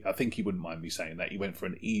play. I think he wouldn't mind me saying that. He went for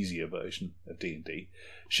an easier version of D&D.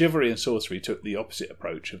 Chivalry and Sorcery took the opposite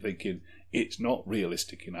approach of thinking, it's not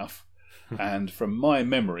realistic enough. And from my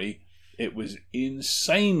memory, it was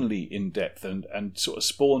insanely in-depth and sort of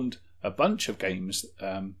spawned a bunch of games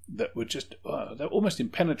that were just they're almost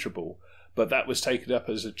impenetrable. But that was taken up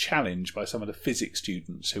as a challenge by some of the physics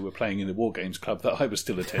students who were playing in the War Games Club that I was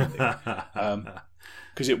still attending.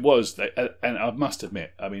 Because it was, and I must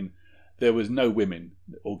admit, I mean, there was no women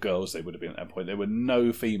or girls, they would have been at that point. There were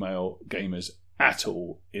no female gamers at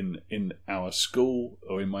all in our school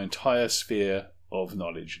or in my entire sphere of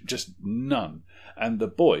knowledge. Just none. And the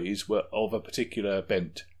boys were of a particular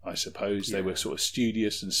bent, I suppose. Yeah. They were sort of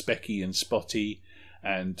studious and specky and spotty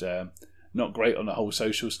and not great on the whole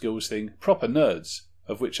social skills thing. Proper nerds,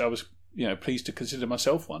 of which I was, pleased to consider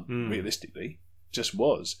myself one, realistically. Just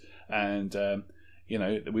was. And,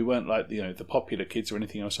 we weren't like, the popular kids or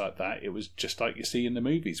anything else like that. It was just like you see in the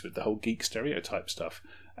movies with the whole geek stereotype stuff.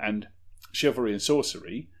 And Chivalry and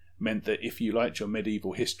Sorcery meant that if you liked your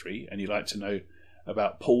medieval history and you liked to know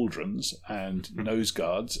about pauldrons and nose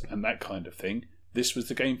guards and that kind of thing, this was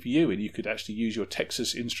the game for you, and you could actually use your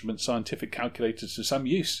Texas Instruments scientific calculators to some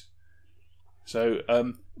use. So,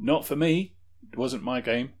 not for me. It wasn't my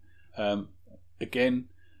game. Again,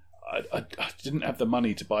 I didn't have the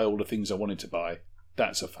money to buy all the things I wanted to buy.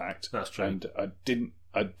 That's a fact. That's true. And I didn't.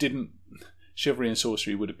 Chivalry and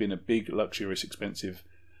Sorcery would have been a big, luxurious, expensive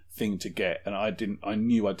thing to get, and I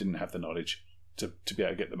knew I didn't have the knowledge to be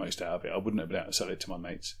able to get the most out of it. I wouldn't have been able to sell it to my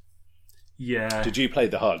mates. Yeah. Did you play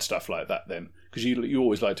the hard stuff like that then? Because you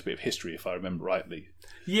always liked a bit of history, if I remember rightly.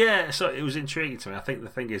 Yeah, so it was intriguing to me. I think the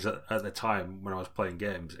thing is, at the time when I was playing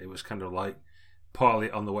games, it was kind of like partly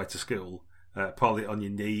on the way to school, partly on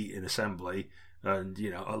your knee in assembly, and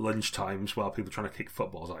at lunch times while people were trying to kick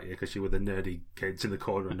footballs at you because you were the nerdy kids in the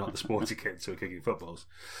corner and not the sporty kids who were kicking footballs.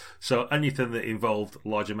 So anything that involved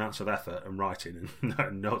large amounts of effort and writing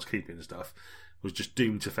and notes keeping and stuff was just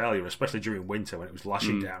doomed to failure, especially during winter when it was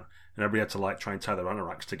lashing down and everybody had to try and tie their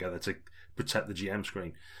anoraks together to protect the GM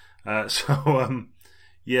screen.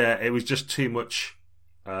 Yeah, it was just too much.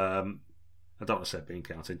 I don't want to say bean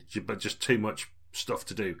counting, but just too much stuff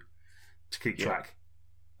to do to keep track.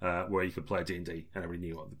 Where you could play D&D and everybody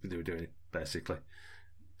knew what they were doing, basically.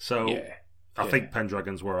 So I think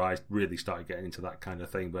Pendragon's where I really started getting into that kind of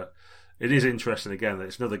thing. But it is interesting again that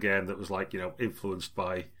it's another game that was like, influenced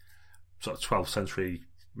by sort of 12th century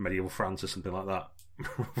medieval France or something like that,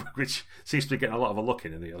 which seems to be getting a lot of a look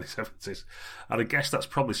in the early 70s. And I guess that's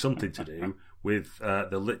probably something to do with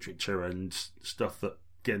the literature and stuff that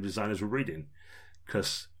game designers were reading,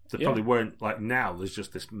 because they probably weren't like now. There's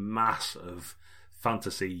just this mass of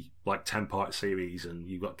fantasy, like 10-part series, and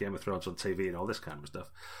you've got Game of Thrones on TV and all this kind of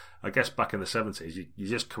stuff. I guess back in the 70s, you're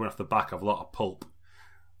just coming off the back of a lot of pulp,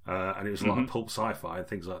 and it was a lot of pulp sci-fi and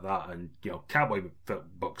things like that, and cowboy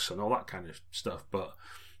books and all that kind of stuff. But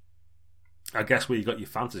I guess where you got your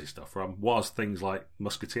fantasy stuff from was things like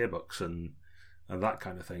Musketeer books and that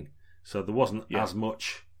kind of thing. So there wasn't as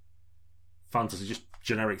much fantasy, just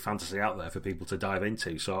generic fantasy out there for people to dive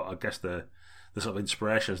into. So I guess the sort of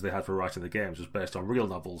inspirations they had for writing the games was based on real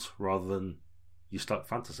novels rather than your stock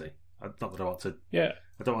fantasy. Not that I want to. Yeah.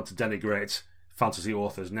 I don't want to denigrate fantasy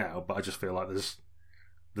authors now, but I just feel like there's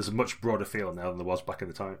a much broader feel now than there was back in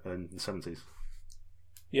the time in the 70s.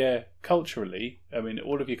 Yeah, culturally, I mean,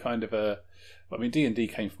 all of you kind of D&D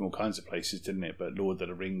came from all kinds of places, didn't it? But Lord of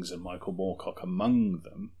the Rings and Michael Moorcock among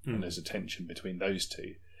them, and there's a tension between those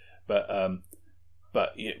two. But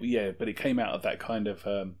it came out of that kind of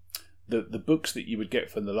the books that you would get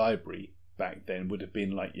from the library back then would have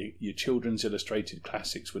been like your children's illustrated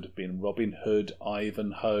classics would have been Robin Hood,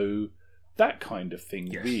 Ivanhoe, that kind of thing.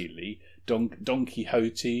 Yes. Really, Don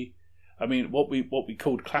Quixote. I mean, what we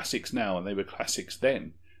called classics now, and they were classics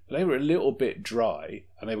then. But they were a little bit dry,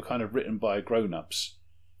 and they were kind of written by grown-ups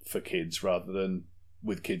for kids rather than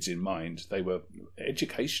with kids in mind. They were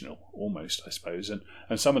educational, almost, I suppose. And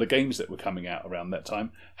some of the games that were coming out around that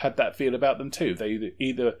time had that feel about them too. They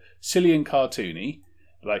either silly and cartoony,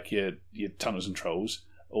 like your Tunnels and Trolls,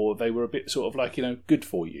 or they were a bit sort of like, good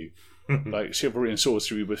for you. Like Chivalry and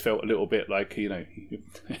Sorcery felt a little bit like,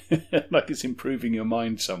 like it's improving your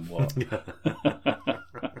mind somewhat.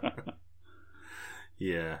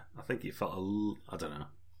 Yeah, I think it felt I don't know.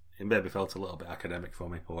 It maybe felt a little bit academic for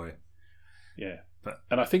me, or yeah.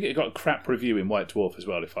 And I think it got a crap review in White Dwarf as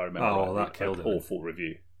well, if I remember. Oh, that killed it. Awful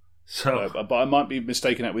review. So, but I might be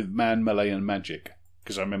mistaken that with Man, Melee, and Magic,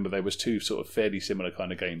 because I remember there was two sort of fairly similar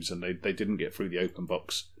kind of games, and they didn't get through the open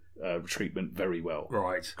box treatment very well,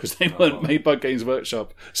 right? Because they weren't made by Games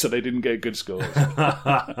Workshop, so they didn't get good scores.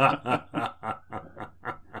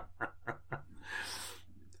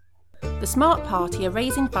 The Smart Party are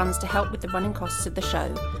raising funds to help with the running costs of the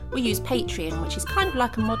show. We use Patreon, which is kind of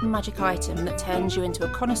like a modern magic item that turns you into a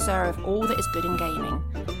connoisseur of all that is good in gaming.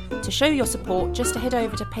 To show your support, just head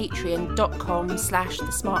over to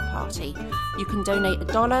patreon.com/thesmartparty. You can donate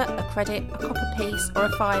 $1, a credit, a copper piece, or a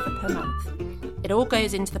 $5 per month. It all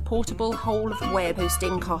goes into the portable whole of web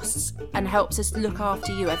hosting costs and helps us look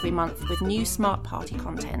after you every month with new Smart Party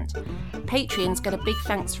content. Patreons get a big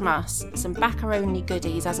thanks from us, some backer-only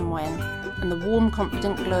goodies as and when, and the warm,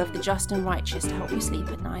 confident glow of the just and righteous to help you sleep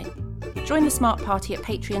at night. Join the Smart Party at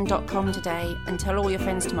patreon.com today and tell all your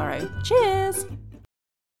friends tomorrow. Cheers!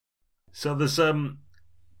 So there's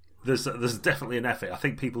definitely an effort. I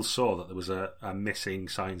think people saw that there was a missing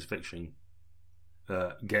science fiction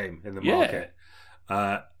game in the market.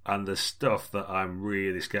 And the stuff that I'm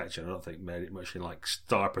really sketching, I don't think made it much in like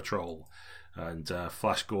Star Patrol and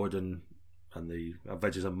Flash Gordon and the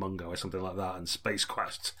Avengers and Mungo or something like that, and Space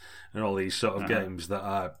Quest and all these sort of games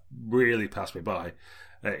that really passed me by.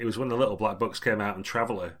 It was when the Little Black Books came out and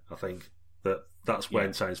Traveller, I think, that's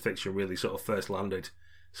when science fiction really sort of first landed,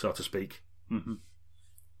 so to speak. Mm-hmm.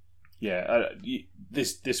 Yeah,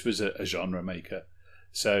 this was a genre maker.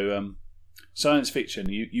 So science fiction,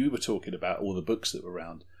 you were talking about all the books that were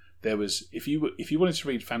around. There was, if you wanted to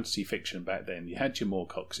read fantasy fiction back then, you had your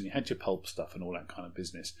Moorcocks and you had your pulp stuff and all that kind of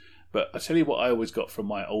business. But I tell you what, I always got from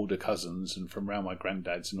my older cousins and from around my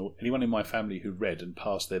granddads and anyone in my family who read and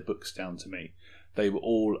passed their books down to me, they were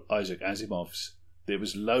all Isaac Asimov's. There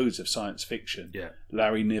was loads of science fiction. Yeah.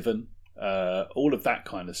 Larry Niven, all of that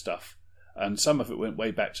kind of stuff. And some of it went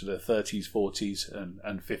way back to the 30s, 40s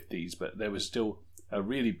and 50s, but there was still a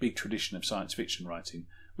really big tradition of science fiction writing,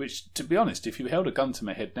 which, to be honest, if you held a gun to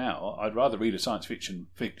my head now, I'd rather read a science fiction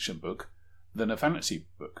book than a fantasy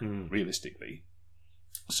book, realistically.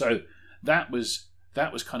 So that was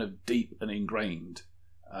kind of deep and ingrained,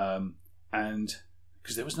 and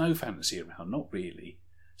because there was no fantasy around, not really.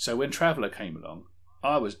 So when Traveller came along,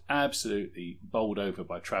 I was absolutely bowled over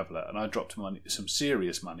by Traveller, and I dropped some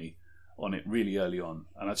serious money on it really early on.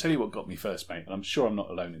 And I'll tell you what got me first, mate, and I'm sure I'm not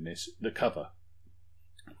alone in this, the cover.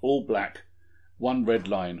 All black, one red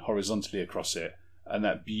line horizontally across it, and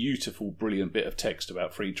that beautiful, brilliant bit of text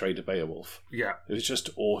about Free Trader Beowulf. Yeah. It was just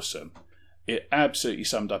awesome. it absolutely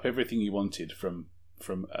summed up everything you wanted from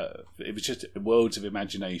it was just worlds of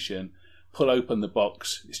imagination. Pull open the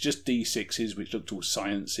box, it's just D6s which looked all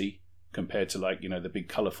sciencey compared to the big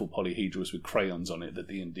colourful polyhedrals with crayons on it that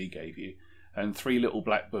D&D gave you, and 3 little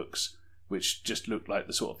black books which just looked like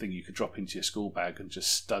the sort of thing you could drop into your school bag and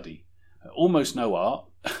just study. Almost no art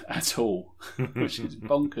at all, which is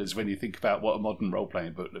bonkers when you think about what a modern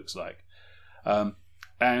role-playing book looks like.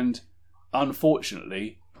 And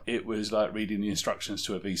unfortunately, it was like reading the instructions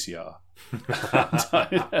to a VCR.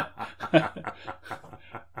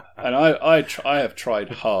 And I have tried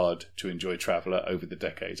hard to enjoy Traveller over the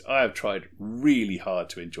decades. I have tried really hard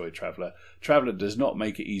to enjoy Traveller. Traveller does not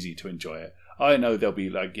make it easy to enjoy it. I know there'll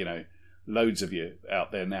be loads of you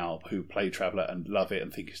out there now who play Traveller and love it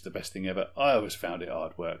and think it's the best thing ever. I always found it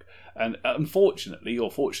hard work. And unfortunately,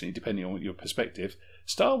 or fortunately, depending on your perspective,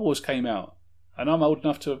 Star Wars came out. And I'm old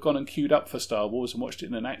enough to have gone and queued up for Star Wars and watched it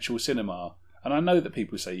in an actual cinema. And I know that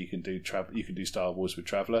people say you can do Star Wars with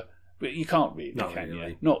Traveller, but you can't really, can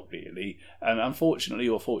you? Not really. And unfortunately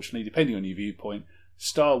or fortunately, depending on your viewpoint,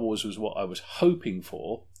 Star Wars was what I was hoping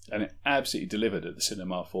for, and it absolutely delivered at the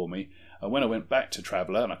cinema for me. And when I went back to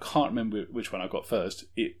Traveller, and I can't remember which one I got first,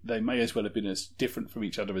 they may as well have been as different from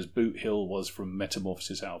each other as Boot Hill was from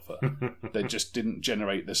Metamorphosis Alpha. They just didn't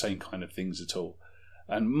generate the same kind of things at all.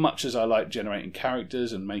 And much as I like generating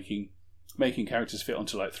characters and making characters fit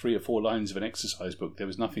onto 3 or 4 lines of an exercise book, there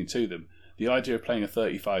was nothing to them. The idea of playing a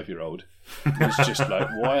 35-year-old was just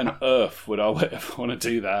why on earth would I ever want to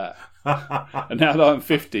do that? And now that I'm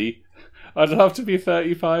 50, I'd love to be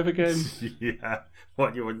 35 again. Yeah,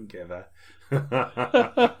 what you wouldn't give her.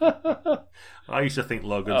 I used to think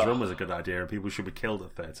Logan's Run was a good idea and people should be killed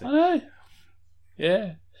at 30. I know.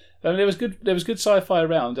 Yeah. I mean, there was good sci-fi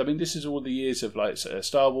around. I mean, this is all the years of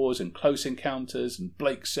Star Wars and Close Encounters and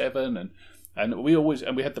Blake 7 and we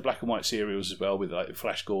had the black and white serials as well with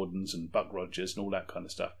Flash Gordons and Buck Rogers and all that kind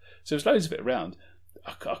of stuff. So there's loads of it around.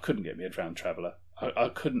 I couldn't get my head around Traveller. I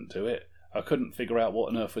couldn't do it. I couldn't figure out what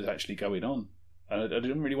on earth was actually going on, and I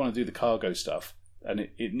didn't really want to do the cargo stuff. And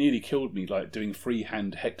it nearly killed me doing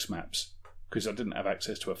freehand hex maps because I didn't have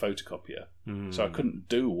access to a photocopier, so I couldn't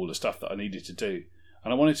do all the stuff that I needed to do.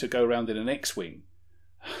 And I wanted to go around in an X-wing,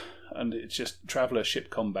 and it's just Traveller ship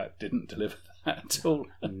combat didn't deliver that at all.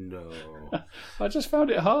 No. I just found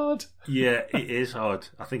it hard. Yeah, it is hard.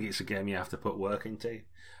 I think it's a game you have to put work into.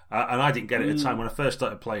 And I didn't get it at the time. When I first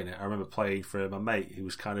started playing it, I remember playing for my mate who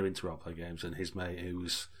was kind of into role-playing games and his mate who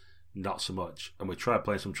was not so much. And we tried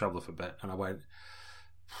playing some Traveller for a bit, and I went,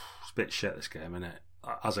 it's a bit shit, this game, isn't it?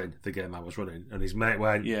 As in, the game I was running. And his mate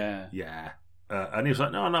went, yeah. And he was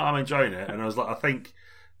like, no, I'm enjoying it. And I was like, I think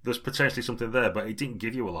there's potentially something there, but it didn't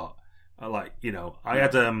give you a lot. I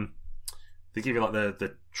had they give you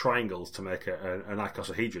the triangles to make an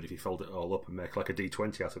icosahedron if you fold it all up and make a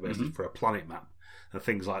D20 out of it for a planet map and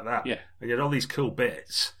things like that. Yeah. And you had all these cool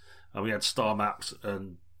bits, and we had star maps,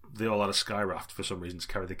 and they all had a sky raft for some reason to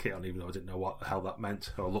carry the kit on, even though I didn't know what the hell that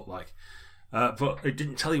meant or looked like. But it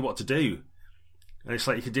didn't tell you what to do. And it's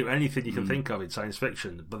you could do anything you can think of in science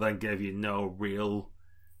fiction, but then gave you no real...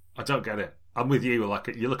 I don't get it. I'm with you.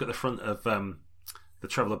 You look at the front of the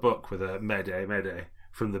Traveller book with a Mayday, Mayday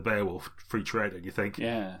from the Beowulf Free Trade, and you think,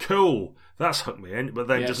 cool, that's hooked me in, but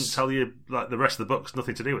then doesn't tell you the rest of the book's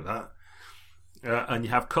nothing to do with that. And you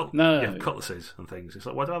have cutlasses and things. It's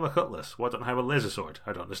why do I have a cutlass? Why don't I have a laser sword?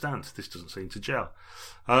 I don't understand. This doesn't seem to gel.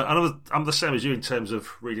 And I'm the same as you in terms of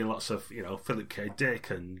reading lots of Philip K. Dick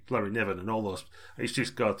and Larry Niven and all those. I used to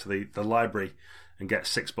just go to the library and get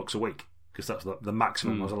 6 books a week because that's the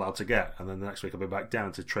maximum I was allowed to get. And then the next week I'll be back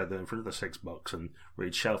down to trade them in for another 6 books and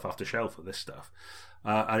read shelf after shelf of this stuff.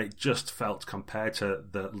 And it just felt, compared to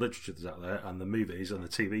the literature that's out there and the movies and the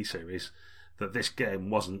TV series, that this game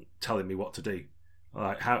wasn't telling me what to do.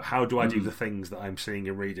 How do I do the things that I'm seeing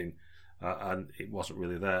and reading? And it wasn't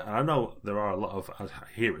really there. And I know there are a lot of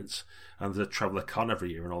adherents, and there's a Traveller Con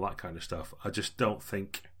every year and all that kind of stuff. I just don't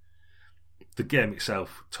think the game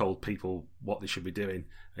itself told people what they should be doing.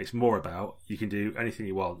 It's more about, you can do anything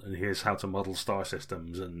you want, and here's how to model star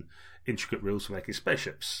systems and intricate rules for making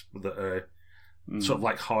spaceships that are sort of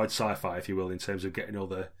like hard sci-fi, if you will, in terms of getting all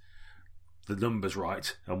the numbers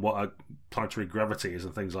right and what a planetary gravity is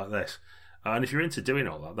and things like this. And if you're into doing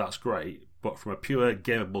all that, that's great. But from a pure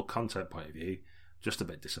gameable content point of view, just a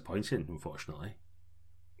bit disappointing, unfortunately.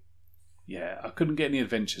 Yeah, I couldn't get any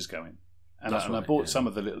adventures going. And I bought some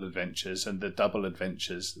of the little adventures and the double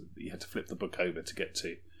adventures that you had to flip the book over to get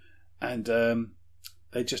to. And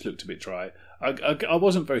they just looked a bit dry. I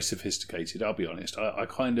wasn't very sophisticated, I'll be honest.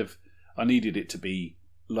 I needed it to be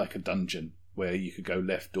like a dungeon. where you could go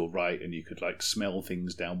left or right, and you could like smell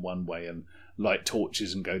things down one way and light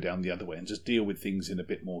torches and go down the other way, and just deal with things in a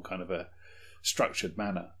bit more kind of a structured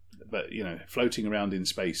manner. But floating around in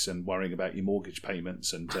space and worrying about your mortgage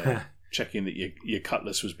payments and checking that your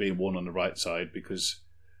cutlass was being worn on the right side, because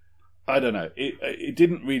I don't know, it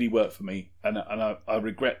didn't really work for me, and I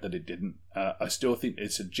regret that it didn't. I still think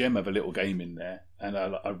it's a gem of a little game in there, and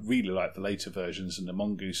I really like the later versions, and the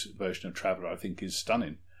Mongoose version of Traveller I think is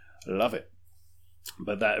stunning. I love it.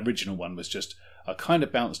 But that original one was just, I kind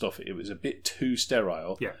of bounced off it. It was a bit too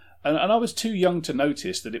sterile. Yeah. And I was too young to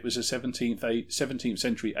notice that it was a 17th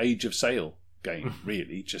century Age of Sail game,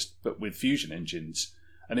 really, but with fusion engines.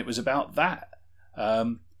 And it was about that.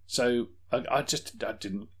 So I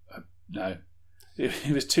didn't. No,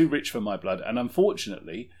 it was too rich for my blood, and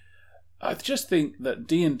unfortunately, I just think that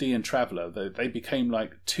D&D and Traveller, they became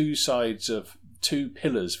like two sides of two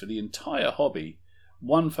pillars for the entire hobby,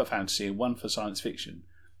 one for fantasy and one for science fiction,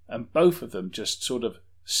 and both of them just sort of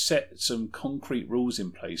set some concrete rules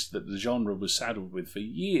in place that the genre was saddled with for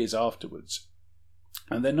years afterwards.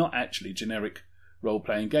 And they're not actually generic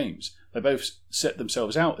role-playing games. They both set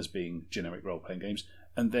themselves out as being generic role-playing games,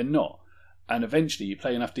 and they're not. And eventually you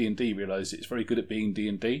play enough D&D, realise it's very good at being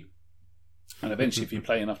D&D. And eventually if you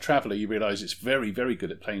play enough Traveller, you realise it's very, very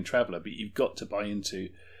good at playing Traveller, but you've got to buy into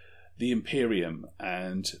the Imperium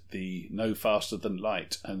and the No Faster Than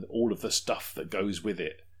Light and all of the stuff that goes with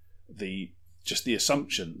it. The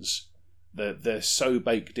assumptions, they're so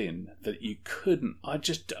baked in that you couldn't... I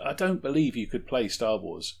don't believe you could play Star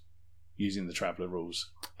Wars using the Traveller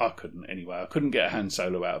rules. I couldn't anyway. I couldn't get a Han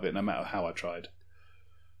Solo out of it no matter how I tried.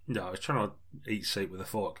 No, I was trying to eat soup with a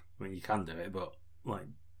fork. I mean, you can do it, but like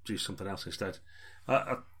do something else instead.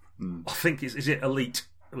 I think is it Elite?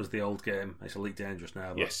 It was the old game. It's Elite Dangerous now.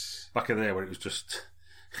 But yes. Back in there when it was just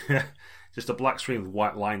just a black screen with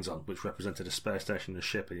white lines on, which represented a space station and a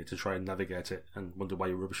ship, and you had to try and navigate it and wonder why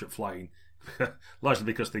you're rubbish at flying. Largely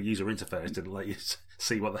because the user interface didn't let you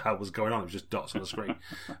see what the hell was going on. It was just dots on the screen.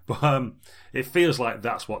 But it feels like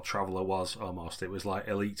that's what Traveller was almost. It was like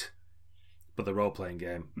Elite, but the role-playing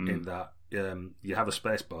game, in that you have a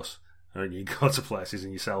space bus and you go to places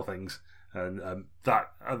and you sell things, and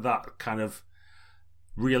that kind of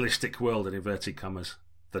realistic world in inverted commas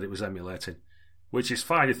that it was emulating, which is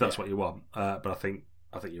fine if that's what you want. But I think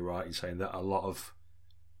you're right in saying that a lot of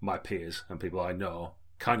my peers and people I know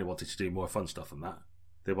kind of wanted to do more fun stuff than that.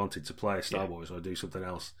 They wanted to play Star Wars or do something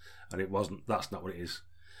else, and it wasn't. That's not what it is.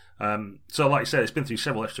 So, like you said, it's been through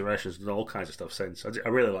several iterations and all kinds of stuff since. I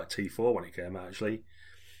really liked T4 when it came out, actually.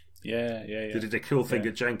 Yeah. They did a cool thing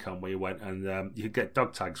at Gen Con where you went and you could get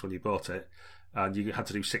dog tags when you bought it, and you had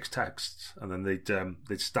to do 6 texts, and then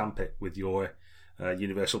they'd stamp it with your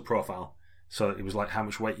universal profile. So it was like how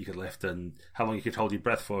much weight you could lift and how long you could hold your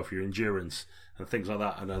breath for your endurance and things like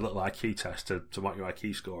that, and a little IQ test to mark your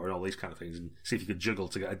IQ score and all these kind of things, and see if you could juggle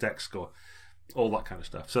to get a dex score. All that kind of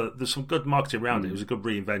stuff. So there's some good marketing around it. It was a good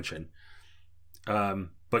reinvention.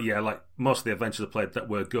 But yeah, like most of the adventures I played that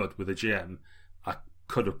were good with a GM, I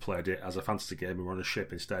could have played it as a fantasy game and run a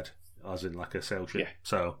ship instead, as in like a sail ship. Yeah.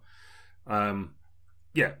 So,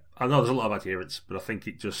 yeah, I know there's a lot of adherence, but I think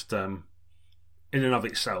it just, in and of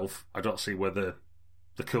itself, I don't see where the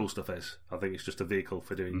cool stuff is. I think it's just a vehicle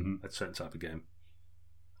for doing a certain type of game.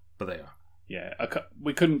 But they are. Yeah,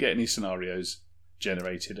 we couldn't get any scenarios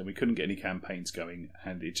generated, and we couldn't get any campaigns going,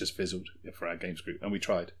 and it just fizzled for our games group. And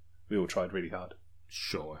we all tried really hard.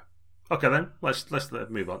 Sure. Okay then, let's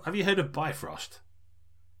move on. Have you heard of Bifrost?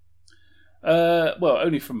 Well,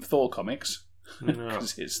 only from Thor comics, No.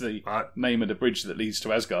 because it's the name of the bridge that leads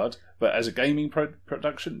to Asgard. But as a gaming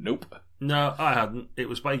production, nope. No, I hadn't. It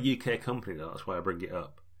was by a UK company though. That's why I bring it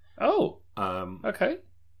up. Oh, okay.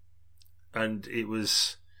 And it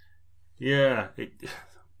was, yeah,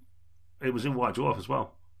 it was in White Dwarf as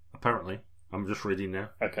well, apparently. I'm just reading now.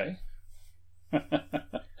 Okay.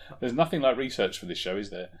 There's nothing like research for this show, is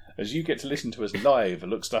there? As you get to listen to us live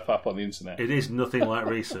and look stuff up on the internet. It is nothing like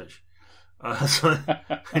research.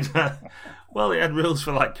 Well, it had rules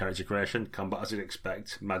for like character creation, combat as you'd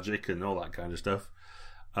expect, magic and all that kind of stuff.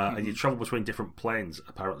 And you travel between different planes,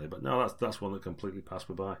 apparently. But no, that's one that completely passed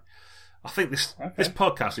me by. I think this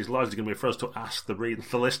podcast is largely going to be for us to ask the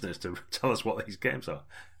listeners to tell us what these games are.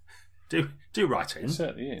 Do write in. It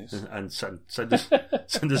certainly is. And send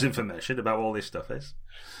us information about what all this stuff is.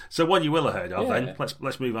 So what you will have heard of then,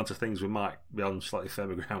 let's move on to things we might be on slightly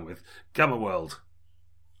firmer ground with. Gamma World.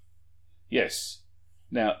 Yes.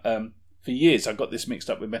 Now, for years I got this mixed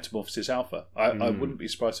up with Metamorphosis Alpha. I wouldn't be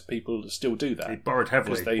surprised if people still do that. They borrowed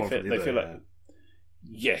heavily. Because they feel like...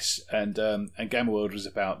 Yes, and Gamma World was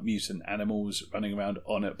about mutant animals running around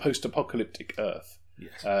on a post-apocalyptic Earth.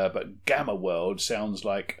 Yes. But Gamma World sounds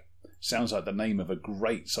like the name of a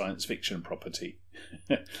great science fiction property.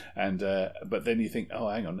 And but then you think, oh,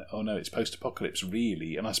 hang on, oh no, it's post-apocalypse,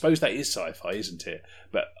 really? And I suppose that is sci-fi, isn't it?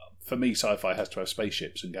 But for me, sci-fi has to have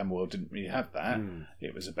spaceships, and Gamma World didn't really have that.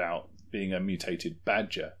 It was about being a mutated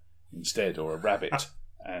badger instead, or a rabbit.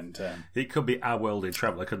 And it could be our world in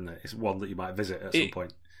Traveller, couldn't it? It's one that you might visit at some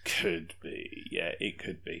point. Could be, yeah, it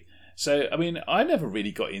could be. So, I mean, I never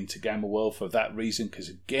really got into Gamma World for that reason, because,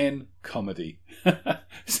 again, comedy.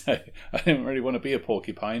 So, I didn't really want to be a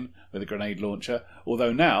porcupine with a grenade launcher,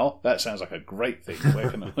 although now, that sounds like a great thing.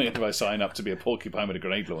 Where do I sign up to be a porcupine with a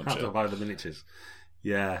grenade launcher? Have to buy the miniatures.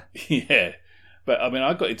 Yeah. Yeah. But, I mean,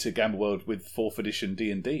 I got into Gamma World with 4th edition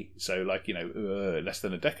D&D, so, like, less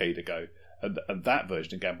than a decade ago. And that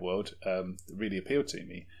version of Gamma World really appealed to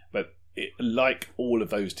me. But like all of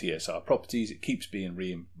those TSR properties, it keeps being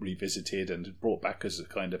revisited and brought back as a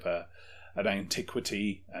kind of an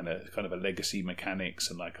antiquity and a kind of a legacy mechanics.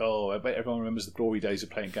 And like, I bet everyone remembers the glory days of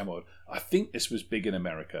playing Gamma World. I think this was big in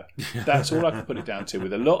America. That's all I can put it down to.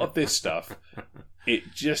 With a lot of this stuff,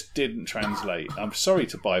 it just didn't translate. I'm sorry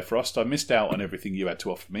to Bifrost. I missed out on everything you had to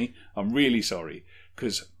offer me. I'm really sorry,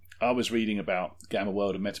 because I was reading about Gamma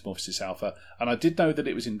World and Metamorphosis Alpha, and I did know that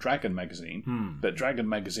it was in Dragon magazine, but Dragon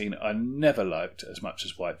magazine I never liked as much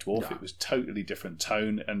as White Dwarf. It was totally different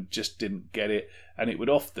tone and just didn't get it, and it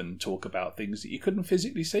would often talk about things that you couldn't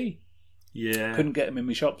physically see. Yeah. Couldn't get them in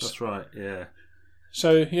my shops. That's right, yeah.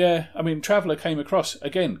 So, yeah, I mean, Traveller came across,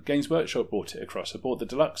 again, Games Workshop brought it across. I bought the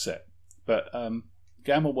deluxe set, but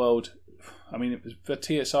Gamma World, I mean, it was for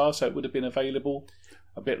TSR, so it would have been available.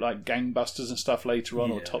 A bit like Gangbusters and stuff later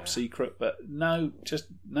on, or Top Secret, but no, just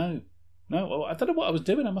no. I don't know what I was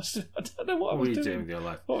doing. I don't know what I was doing. With your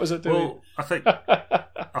life? What was I doing? Well, I think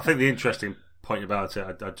the interesting point about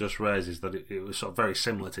it I just raised is that it was sort of very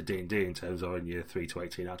similar to D&D in terms of in your 3 to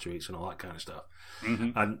 18 attributes and all that kind of stuff.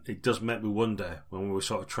 And it does make me wonder, when we were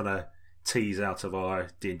sort of trying to tease out of our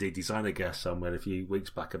D&D designer guest somewhere a few weeks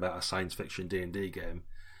back about a science fiction D&D game,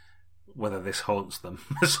 whether this haunts them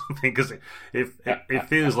or something, because it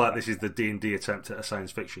feels like this is the D&D attempt at a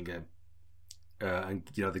science fiction game, and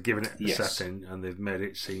they're giving it a setting and they've made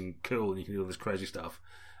it seem cool and you can do all this crazy stuff,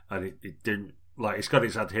 and it didn't, like, it's got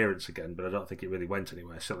its adherents again, but I don't think it really went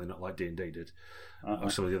anywhere, certainly not like D&D did, or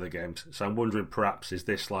some of the other games. So I'm wondering, perhaps, has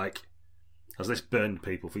this burned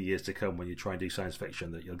people for years to come when you try and do science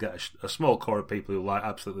fiction, that you'll get a small core of people who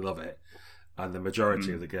absolutely love it, and the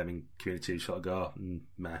majority of the gaming community sort of go,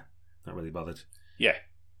 meh. Not really bothered. Yeah,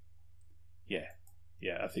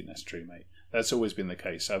 I think that's true, mate. That's always been the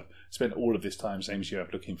case. I've spent all of this time, same as you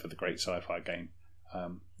have, looking for the great sci-fi game.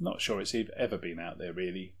 Not sure it's ever been out there,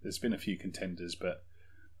 really. There's been a few contenders, but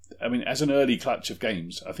I mean, as an early clutch of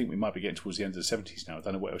games, I think we might be getting towards the end of the 70s now. I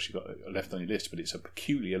don't know what else you've got left on your list, but it's a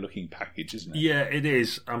peculiar looking package, isn't it? Yeah, it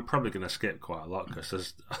is. I'm probably going to skip quite a lot,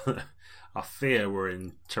 because I fear we're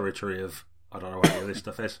in territory of, I don't know what any of this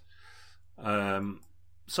stuff is.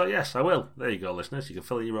 So yes, I will. There you go, listeners. You can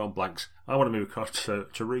fill in your own blanks. I want to move across to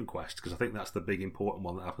RuneQuest, because I think that's the big important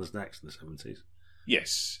one that happens next in the 70s.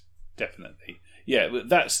 Yes, definitely. Yeah,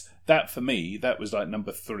 that for me. That was like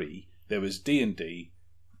number 3. There was D&D,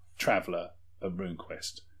 Traveller, and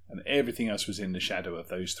RuneQuest, and everything else was in the shadow of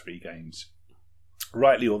those 3 games,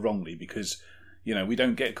 rightly or wrongly, because we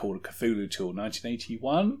don't get Call of Cthulhu till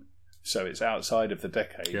 1981, so it's outside of the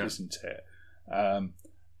decade, isn't it?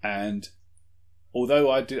 And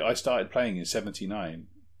although I started playing in 79,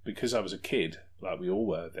 because I was a kid, like we all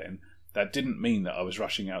were then, that didn't mean that I was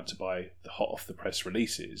rushing out to buy the hot off the press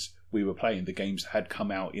releases. We were playing the games that had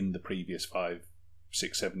come out in the previous 5,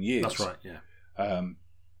 6, 7 years. That's right, yeah.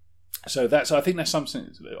 So I think that's something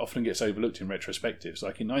that often gets overlooked in retrospectives.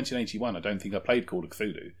 Like in 1981, I don't think I played Call of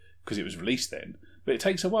Cthulhu because it was released then. But it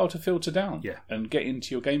takes a while to filter down and get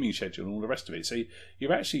into your gaming schedule and all the rest of it. So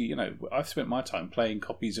you're actually, I've spent my time playing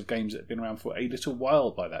copies of games that have been around for a little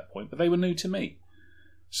while by that point, but they were new to me.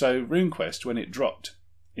 So RuneQuest, when it dropped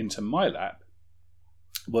into my lap,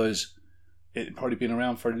 it had probably been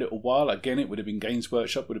around for a little while. Again, it would have been Games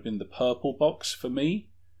Workshop, would have been the purple box for me,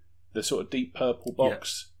 the sort of deep purple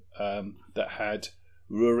box that had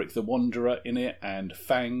Rurik the Wanderer in it, and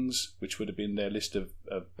Fangs, which would have been their list of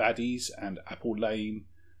baddies, and Apple Lane,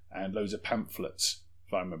 and loads of pamphlets,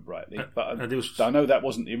 if I remember rightly. But I know that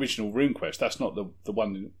wasn't the original RuneQuest. That's not the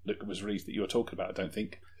one that was released that you were talking about, I don't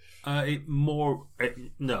think. No,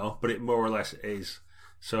 but it more or less is.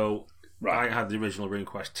 So right. I had the original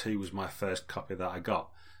RuneQuest 2 was my first copy that I got.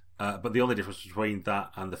 But the only difference between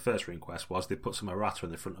that and the first RuneQuest was they put some errata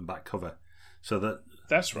in the front and back cover. so that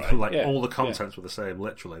that's right. Like all the contents were the same.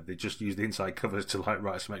 Literally, they just used the inside covers to like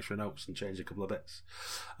write some extra notes and change a couple of bits.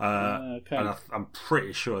 Okay. And I'm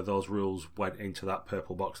pretty sure those rules went into that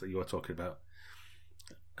purple box that you were talking about.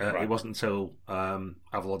 It wasn't until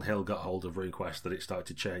Avalon Hill got hold of RuneQuest that it started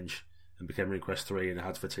to change and became RuneQuest 3 and it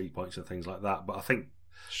had fatigue points and things like that. But I think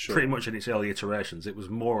pretty much in its early iterations, it was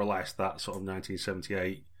more or less that sort of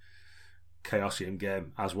 1978 Chaosium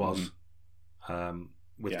game as was,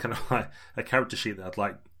 with kind of like a character sheet that had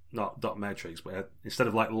like not dot matrix, but instead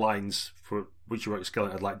of like lines for which you wrote your skill,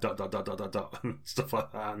 it had like dot dot dot dot dot dot and stuff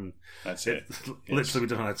like that. And that's it. Literally, we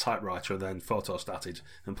done on a typewriter and then photostated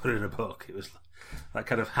and put it in a book. It was that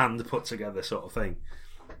kind of hand put together sort of thing.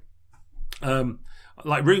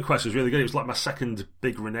 Like RuneQuest was really good. It was like my second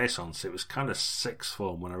big renaissance. It was kind of sixth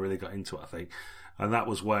form when I really got into it, I think, and that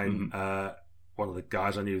was when one of the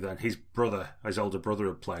guys I knew then, his older brother,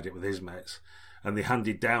 had played it with his mates, and they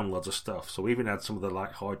handed down loads of stuff. So we even had some of the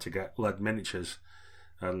like hard to get lead miniatures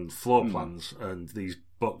and floor plans and these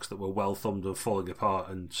books that were well thumbed and falling apart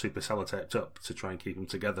and super sellotaped up to try and keep them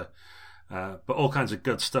together. But all kinds of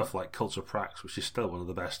good stuff like Culture Prax, which is still one of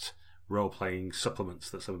the best role-playing supplements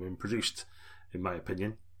that's ever been produced, in my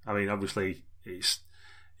opinion. I mean, obviously,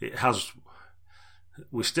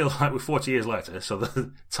 we're still like we're 40 years later, so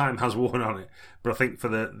the time has worn on it. But I think for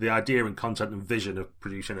the idea and content and vision of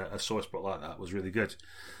producing a source book like that was really good.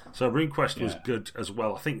 So RuneQuest was good as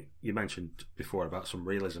well. I think you mentioned before about some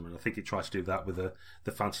realism, and I think it tried to do that with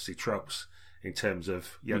the fantasy tropes in terms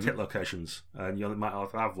of you had hit locations, and you only might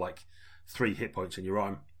have like 3 hit points in your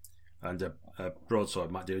arm, and a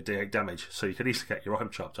broadsword might do a D8 damage, so you could easily get your arm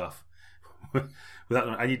chopped off.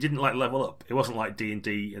 Without, and you didn't like level up. It wasn't like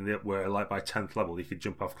D&D where like by 10th level you could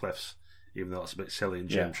jump off cliffs, even though that's a bit silly and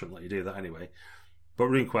Jim shouldn't let you do that anyway. But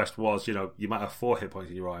RuneQuest was, you might have 4 hit points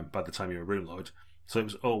in your arm by the time you're a rune lord, so it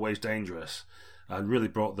was always dangerous, and really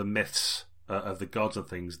brought the myths of the gods and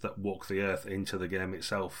things that walk the earth into the game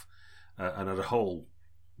itself, and had a whole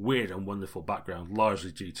weird and wonderful background,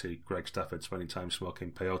 largely due to Greg Stafford spending time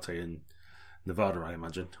smoking peyote in Nevada, I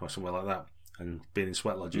imagine, or somewhere like that, and being in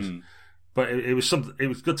sweat lodges. But it was something. It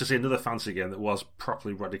was good to see another fantasy game that was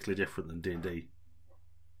properly radically different than D&D.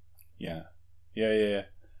 Yeah.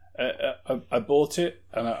 I bought it,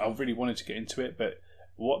 and I really wanted to get into it. But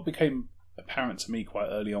what became apparent to me quite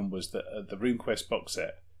early on was that the RuneQuest box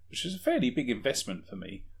set, which was a fairly big investment for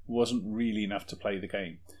me, wasn't really enough to play the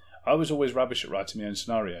game. I was always rubbish at writing my own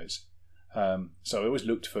scenarios, so I always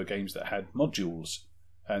looked for games that had modules.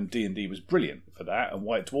 And D&D was brilliant for that, and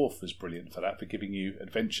White Dwarf was brilliant for that, for giving you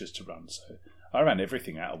adventures to run. So I ran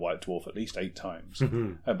everything out of White Dwarf at least 8 times.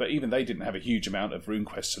 But even they didn't have a huge amount of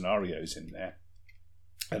RuneQuest scenarios in there.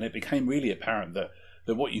 And it became really apparent that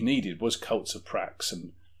what you needed was Cults of Prax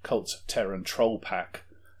and Cults of Terror and Troll Pack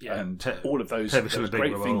and all of those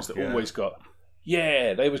great things that always got...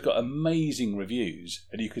 Yeah, they always got amazing reviews,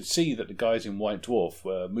 and you could see that the guys in White Dwarf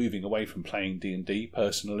were moving away from playing D&D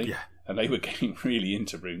personally, and they were getting really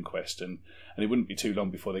into RuneQuest, and it wouldn't be too long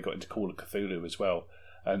before they got into Call of Cthulhu as well,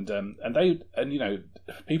 and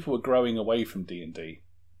people were growing away from D&D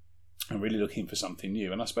and really looking for something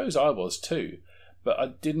new, and I suppose I was too, but I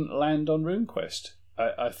didn't land on RuneQuest.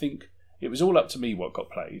 I think it was all up to me what got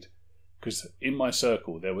played. Because in my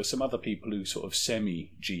circle, there were some other people who sort of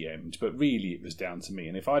semi-GM'd, but really it was down to me.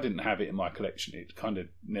 And if I didn't have it in my collection, it kind of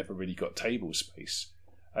never really got table space.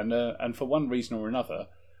 And for one reason or another,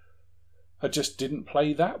 I just didn't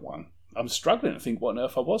play that one. I'm struggling to think what on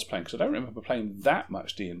earth I was playing, because I don't remember playing that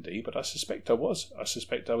much D&D, but I suspect I was. I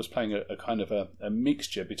suspect I was playing a kind of a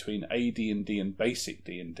mixture between AD&D and basic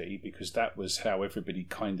D&D, because that was how everybody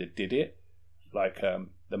kind of did it. Like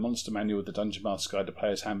the Monster Manual, the Dungeon Master Guide, the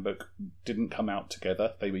Player's Handbook didn't come out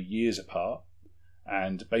together. They were years apart.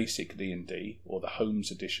 And basic D&D, or the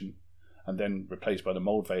Holmes edition, and then replaced by the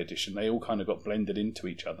Moldvay edition, they all kind of got blended into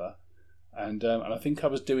each other. And I think I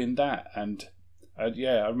was doing that. And I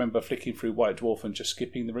remember flicking through White Dwarf and just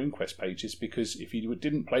skipping the RuneQuest pages, because if you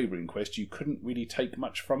didn't play RuneQuest, you couldn't really take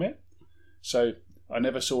much from it. So I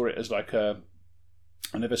never saw it as a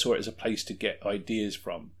place to get ideas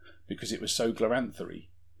from, because it was so gloranthy.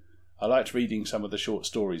 I liked reading some of the short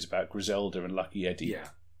stories about Griselda and Lucky Eddie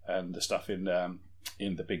and the stuff in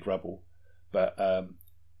the Big Rubble, but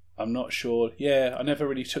I'm not sure. I never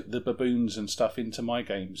really took the baboons and stuff into my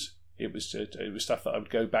games. It was stuff that I would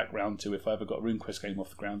go back round to if I ever got a RuneQuest game off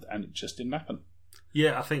the ground, and it just didn't happen.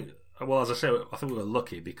 Yeah, I think. Well, as I say, I think we were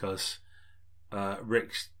lucky because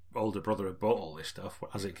Rick's older brother had bought all this stuff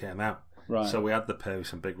as it came out. Right. So we had the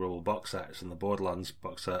Purvis and Big Rubble box sets and the Borderlands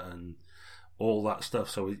box set and all that stuff.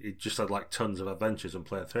 So it just had like tons of adventures and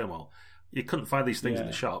played through them all. You couldn't find these things in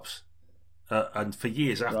the shops. and for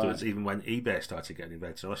years afterwards, even when eBay started getting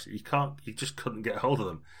invented, you just couldn't get hold of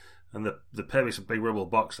them. And the purchase of Big Rubble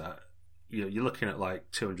box set, you're looking at like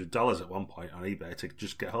 $200 at one point on eBay to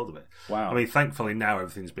just get hold of it. Wow. I mean, thankfully now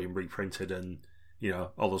everything's been reprinted, and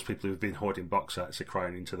all those people who've been hoarding box sets are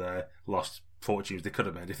crying into their lost fortunes they could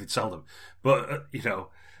have made if they'd sold them. But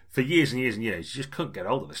for years and years and years, you just couldn't get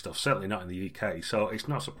hold of this stuff. Certainly not in the UK. So it's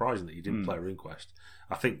not surprising that you didn't play RuneQuest.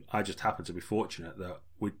 I think I just happened to be fortunate that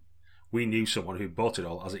we knew someone who bought it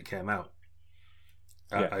all as it came out.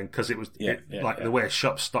 And because it was the way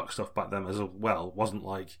shops stock stuff back then as well wasn't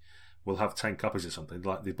like we'll have 10 copies of something.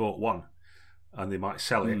 Like they bought one and they might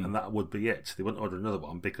sell it and that would be it. They wouldn't order another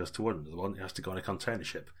one because to order another one it has to go on a container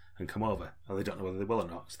ship and come over, and they don't know whether they will or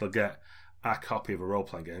not. So they'll get a copy of a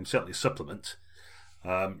role-playing game, certainly a supplement,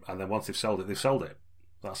 and then once they've sold it, they've sold it.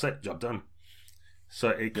 That's it, job done. So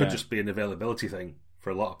it could just be an availability thing for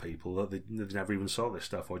a lot of people that they never even saw this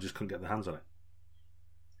stuff or just couldn't get their hands on it.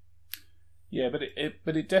 Yeah, but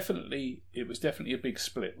it was definitely a big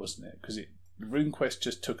split, wasn't it? Because RuneQuest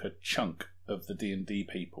just took a chunk of the D&D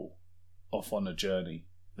people off on a journey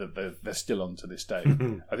that they're still on to this day.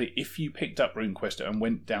 I think if you picked up RuneQuest and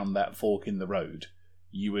went down that fork in the road,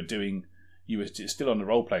 you were still on the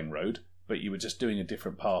role-playing road, but you were just doing a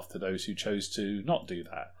different path to those who chose to not do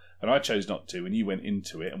that. And I chose not to, and you went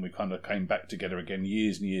into it, and we kind of came back together again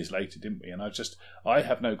years and years later, didn't we? And I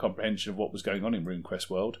have no comprehension of what was going on in RuneQuest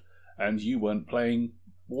world. And you weren't playing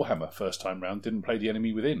Warhammer first time round, didn't play the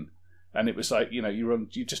enemy within. And it was like,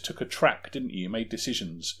 you just took a track, didn't you? You made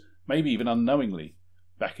decisions, maybe even unknowingly,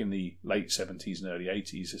 back in the late 70s and early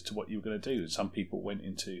 80s as to what you were going to do. And some people went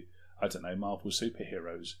into, I don't know, Marvel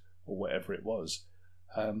superheroes or whatever it was.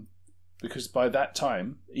 Because by that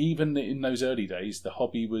time, even in those early days, the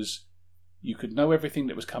hobby was, you could know everything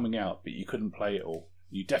that was coming out, but you couldn't play it all.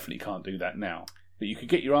 You definitely can't do that now. But you could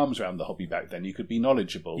get your arms around the hobby back then. You could be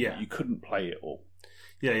knowledgeable, but you couldn't play it all.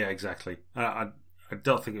 Yeah, exactly. I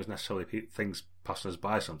don't think it was necessarily things passing us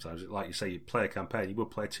by sometimes. Like you say, you play a campaign, you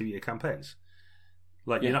would play 2-year campaigns.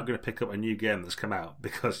 Like, you're not going to pick up a new game that's come out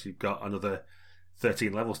because you've got another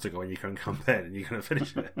 13 levels to go in your current campaign and you're going to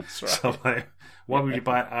finish it. That's right. So, like, why would you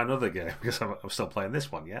buy another game? Because I'm still playing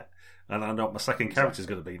this one yet. And I know what my second character is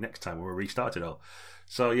going to be next time when we restart it all.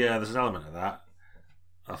 So, yeah, there's an element of that,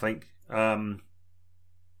 I think.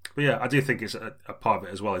 But yeah, I do think it's a part of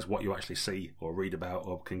it as well is what you actually see or read about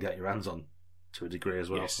or can get your hands on to a degree as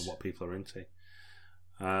well, and what people are into.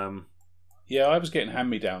 Yeah, I was getting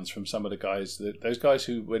hand-me-downs from some of the guys. Those guys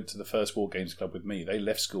who went to the first War Games Club with me, they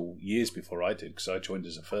left school years before I did because I joined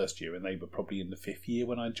as a first year and they were probably in the 5th year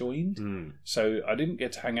when I joined. So I didn't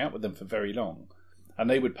get to hang out with them for very long. And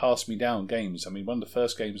they would pass me down games. I mean, one of the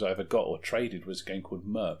first games I ever got or traded was a game called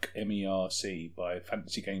Merc, M-E-R-C, by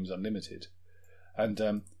Fantasy Games Unlimited. And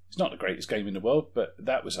it's not the greatest game in the world, but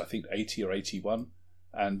that was, I think, 80 or 81.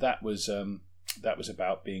 And that was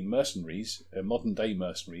about being mercenaries, modern-day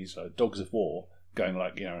mercenaries, dogs of war, going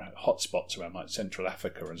like, hotspots around like Central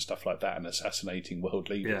Africa and stuff like that and assassinating world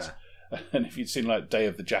leaders. Yeah. And if you'd seen like Day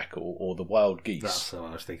of the Jackal or The Wild Geese, that's what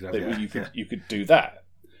I was thinking of, you could do that.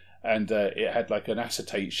 And it had like an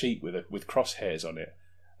acetate sheet with crosshairs on it.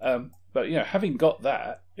 But having got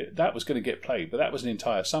that, that was going to get played. But that was an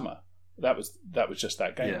entire summer. That was just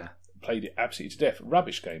that game. Yeah. Played it absolutely to death.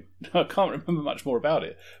 Rubbish game. I can't remember much more about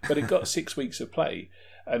it. But it got 6 weeks of play,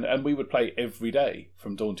 and we would play every day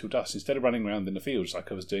from dawn till dusk. Instead of running around in the fields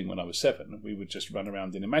like I was doing when I was 7, we would just run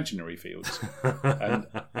around in imaginary fields.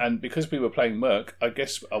 and because we were playing Merc, I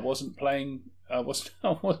guess I wasn't playing anything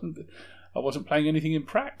in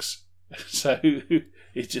Prax. So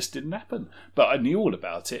it just didn't happen. But I knew all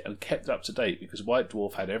about it and kept up to date because White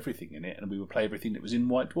Dwarf had everything in it and we would play everything that was in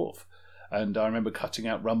White Dwarf. And I remember cutting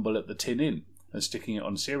out Rumble at the Tin Inn and sticking it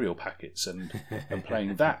on cereal packets and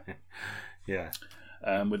playing that. Yeah.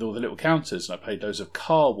 With all the little counters. And I played those of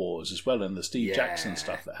Car Wars as well and the Steve Jackson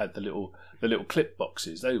stuff that had the little clip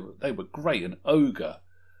boxes. They were great. And Ogre.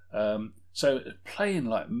 So playing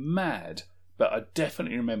like mad. But I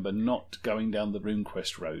definitely remember not going down the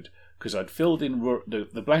RuneQuest road because I'd filled in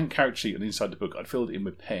the blank character sheet on the inside the book. I'd filled it in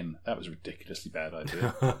with pen. That was a ridiculously bad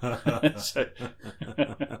idea.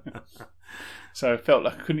 So I felt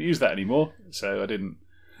like I couldn't use that anymore. So I didn't.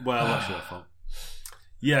 Well, that's your fault.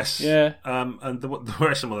 Yes. Yeah. And there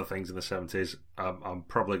were some other things in the 70s. I'm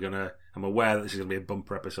aware that this is going to be a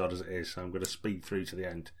bumper episode as it is, so I'm going to speed through to the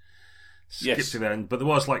end. Skip to the end. But there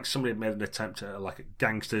was like somebody had made an attempt at like a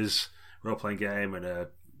gangsters role-playing game and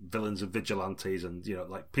villains and vigilantes, and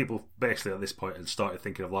like people basically at this point had started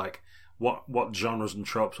thinking of like what genres and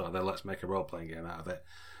tropes are there. Let's make a role-playing game out of it.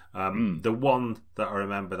 The one that I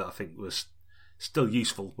remember that I think was still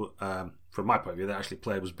useful from my point of view that I actually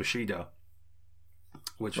played was Bushido,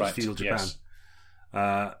 which was feudal Japan.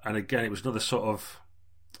 Yes. And again, it was another sort of,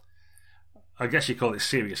 I guess you call it a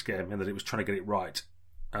serious game in that it was trying to get it right,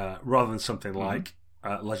 rather than something like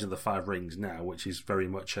Legend of the Five Rings now, which is very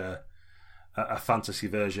much a fantasy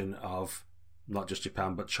version of not just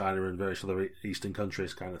Japan but China and various other Eastern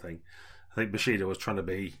countries kind of thing. I think Bushido was trying to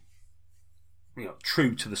be,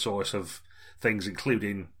 true to the source of things,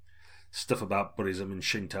 including stuff about Buddhism and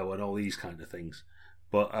Shinto and all these kind of things.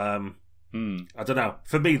 But I don't know.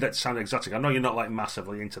 For me, that sounds exotic. I know you're not like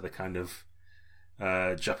massively into the kind of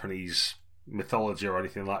Japanese mythology or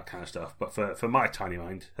anything like that kind of stuff, but for my tiny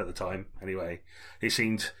mind at the time, anyway, it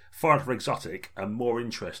seemed far more exotic and more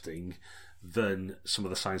interesting than some of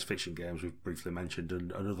the science fiction games we've briefly mentioned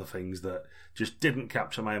and other things that just didn't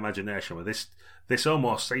capture my imagination. Where this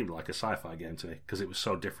almost seemed like a sci-fi game to me because it was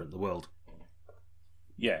so different, the world.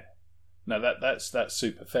 Yeah, no, that's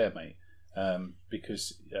super fair, mate.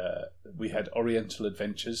 Because we had Oriental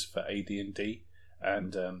Adventures for AD&D,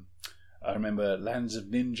 and I remember Lands of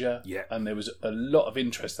Ninja, and there was a lot of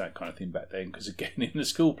interest in that kind of thing back then, because again, in the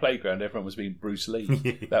school playground, everyone was being Bruce Lee.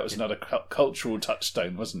 That was another cultural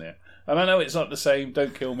touchstone, wasn't it? And I know it's not the same,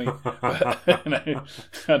 don't kill me, but,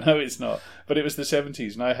 I know it's not, but it was the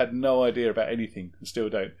 70s, and I had no idea about anything, and still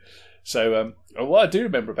don't. So what I do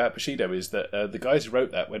remember about Bushido is that the guys who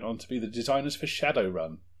wrote that went on to be the designers for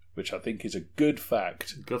Shadowrun, which I think is a good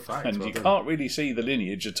fact. Good fact. And you can't really see the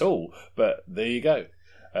lineage at all, but there you go.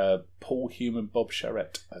 Paul Hume and Bob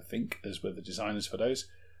Charette, I think, as were the designers for those.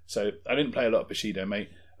 So I didn't play a lot of Bushido, mate.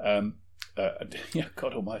 Yeah,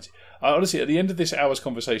 God almighty. Honestly, at the end of this hour's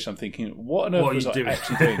conversation, I'm thinking, what on earth was I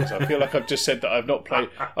actually doing? Because I feel like I've just said that I've not played...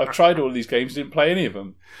 I've tried all of these games, didn't play any of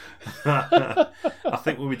them. I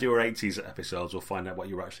think when we do our 80s episodes, we'll find out what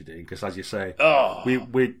you were actually doing. Because as you say,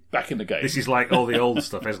 we back in the game. This is like all the old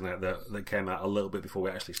stuff, isn't it? That came out a little bit before we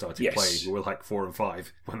actually started playing. We were like 4 and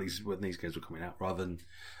 5 when these games were coming out, rather than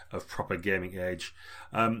of proper gaming age.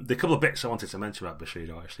 The couple of bits I wanted to mention about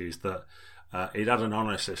Bushido actually is that it had an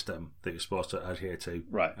honour system that you're supposed to adhere to,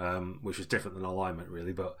 right? Which was different than alignment,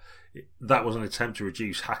 really. But that was an attempt to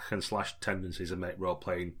reduce hack and slash tendencies and make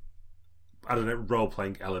role-playing,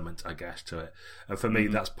 role-playing element, I guess, to it. And for me,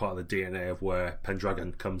 that's part of the DNA of where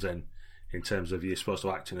Pendragon comes in terms of you're supposed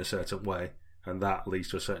to act in a certain way, and that leads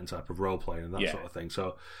to a certain type of role-playing and that sort of thing.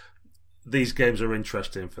 So these games are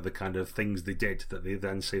interesting for the kind of things they did that they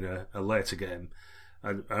then seen a later game.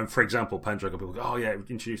 And for example, Pendragon, people go,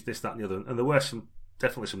 introduced this, that, and the other. And there were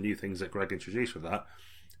definitely some new things that Greg introduced with that,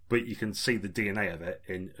 but you can see the DNA of it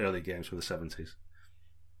in early games from the 70s.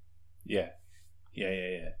 Yeah.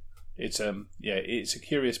 It's it's a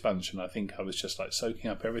curious bunch, and I think I was just like soaking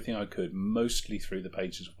up everything I could, mostly through the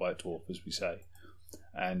pages of White Dwarf, as we say,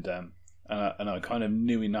 and I kind of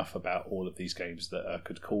knew enough about all of these games that I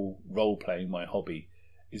could call role playing my hobby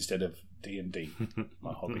instead of D&D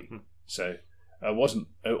my hobby. So I wasn't,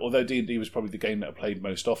 although D&D was probably the game that I played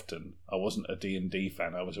most often, I wasn't a D&D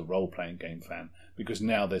fan, I was a role-playing game fan, because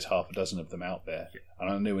now there's half a dozen of them out there, and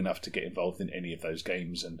I knew enough to get involved in any of those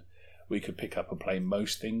games, and we could pick up and play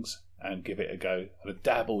most things and give it a go. And I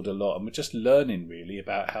dabbled a lot, and we're just learning really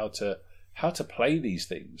about how to play these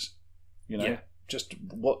things, just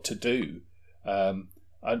what to do.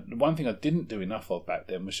 One thing I didn't do enough of back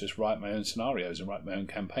then was just write my own scenarios and write my own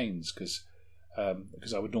campaigns, because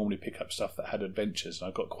I would normally pick up stuff that had adventures, and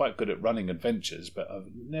I got quite good at running adventures, but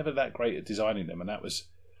I'm never that great at designing them, and I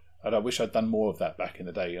wish I'd done more of that back in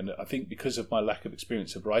the day. And I think because of my lack of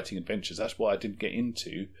experience of writing adventures, that's why I didn't get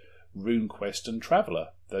into RuneQuest and Traveller,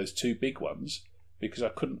 those two big ones, because I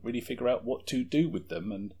couldn't really figure out what to do with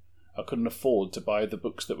them, and I couldn't afford to buy the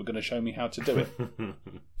books that were going to show me how to do it.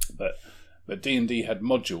 But D&D had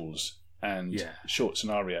modules and short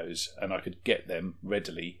scenarios, and I could get them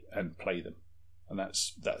readily and play them. And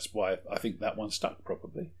that's why I think that one stuck,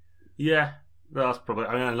 probably. Yeah, that's probably.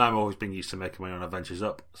 I mean, and I've always been used to making my own adventures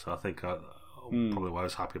up, so I think probably why I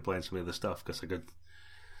was happy playing some of the stuff, because I could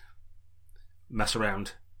mess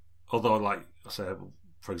around. Although, like I said,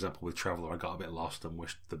 for example, with Traveller, I got a bit lost and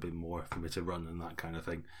wished there'd been more for me to run and that kind of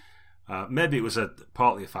thing. Maybe it was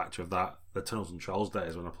partly a factor of that the Tunnels and Trolls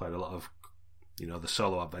days when I played a lot of, the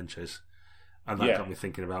solo adventures. And that got me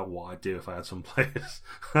thinking about what I'd do if I had some players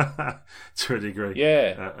to a degree.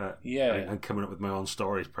 And coming up with my own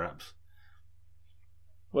stories, perhaps.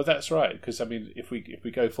 Well, that's right, because I mean, if we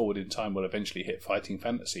go forward in time, we'll eventually hit Fighting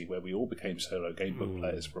Fantasy, where we all became solo gamebook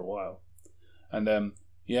players for a while. And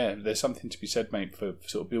there's something to be said, mate, for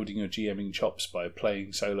sort of building your GMing chops by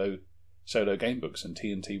playing solo gamebooks, and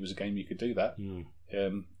TNT was a game you could do that.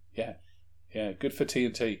 Good for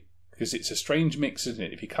TNT. because it's a strange mix, isn't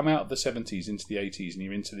it? If you come out of the 70s into the 80s and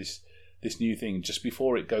you're into this new thing just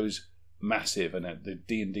before it goes massive, and the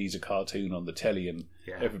D&D's a cartoon on the telly, and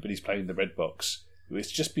everybody's playing the red box. It's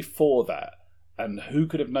just before that, and who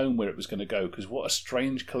could have known where it was going to go? Because what a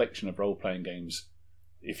strange collection of role-playing games.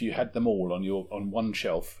 If you had them all on one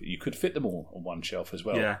shelf, you could fit them all on one shelf as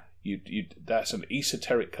well. Yeah, that's an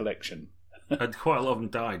esoteric collection. And quite a lot of them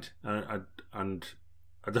died, and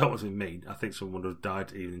I don't want to be mean. I think some would have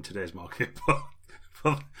died even in today's market,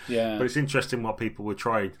 but it's interesting what people were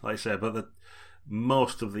trying. Like I said, but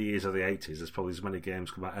most of the years of the 80s, there's probably as many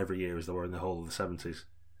games come out every year as there were in the whole of the 70s.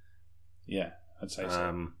 Yeah, I'd say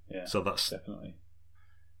so. So that's definitely.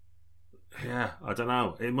 Yeah, I don't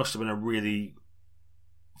know. It must have been a really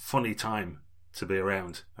funny time to be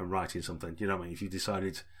around and writing something. You know what I mean? If you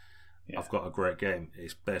decided, I've got a great game,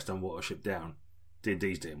 it's based on Watership Down,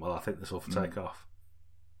 D&D's doing well, I think this will take off.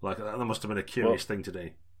 Like, that must have been a curious thing to do.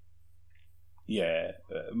 Yeah,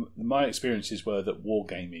 my experiences were that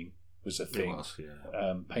wargaming was a thing. It was,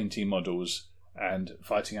 yeah. Painting models and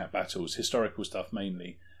fighting out battles, historical stuff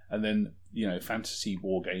mainly, and then fantasy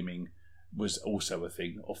wargaming was also a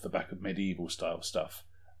thing off the back of medieval style stuff,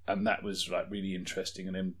 and that was like really interesting.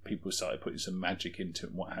 And then people started putting some magic into it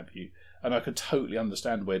and what have you, and I could totally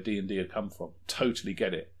understand where D&D had come from. Totally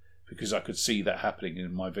get it, because I could see that happening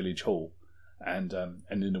in my village hall, and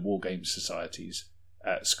in the wargame societies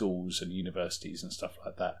at schools and universities and stuff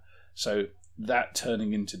like that. So that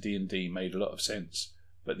turning into D&D made a lot of sense.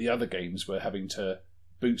 But the other games were having to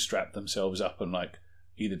bootstrap themselves up and like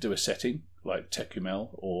either do a setting like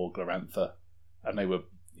Tecumel or Glorantha, and they were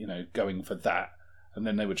going for that, and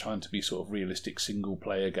then they were trying to be sort of realistic single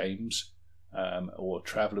player games, or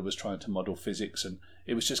Traveller was trying to model physics, and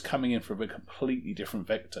it was just coming in from a completely different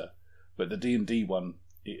vector. But the D&D one,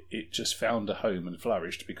 it just found a home and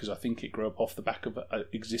flourished because I think it grew up off the back of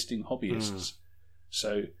existing hobbyists.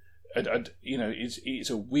 So it's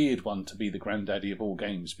a weird one to be the granddaddy of all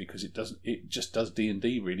games, because it just does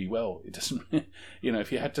D&D really well. It doesn't,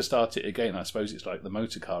 if you had to start it again, I suppose it's like the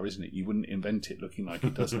motor car, isn't it? You wouldn't invent it looking like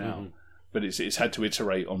it does now, but it's had to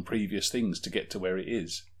iterate on previous things to get to where it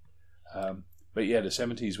is. But yeah, the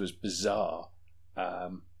 70s was bizarre,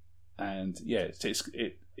 and yeah,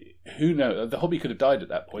 who knows? The hobby could have died at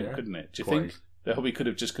that point, couldn't it? Do you think the hobby could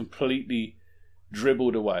have just completely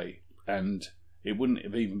dribbled away, and it wouldn't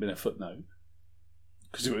have even been a footnote,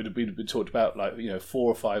 because it would have been talked about 4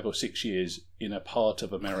 or 5 or 6 years in a part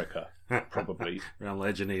of America, probably around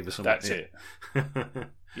Lake Geneva or something. That's it.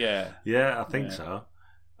 Yeah, yeah, I think so.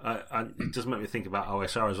 It does make me think about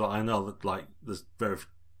OSR as well. I know that there's very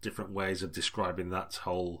different ways of describing that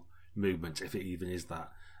whole movement, if it even is that.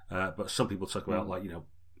 But some people talk about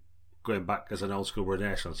going back as an old school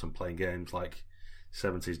renaissance and playing games like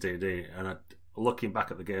 70s D&D, and looking back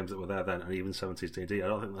at the games that were there then, and even 70s D&D, I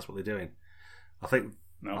don't think that's what they're doing. I think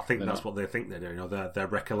that's what they think they're doing, their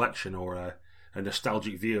recollection or a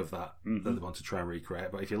nostalgic view of that that they want to try and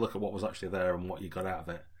recreate. But if you look at what was actually there and what you got out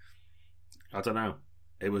of it, I don't know.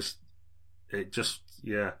 It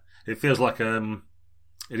feels like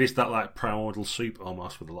it is that like primordial soup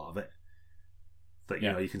almost with a lot of it. That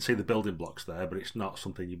you can see the building blocks there, but it's not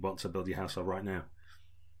something you want to build your house of right now.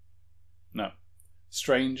 No.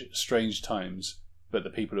 Strange times, but the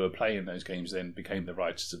people who were playing those games then became the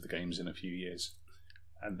writers of the games in a few years,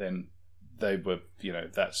 and then they were,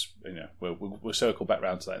 we'll circle back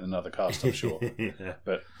round to that in another cast, I'm sure. Yeah.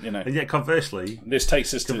 But and yet conversely, this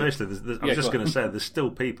takes us I was just going to say, there's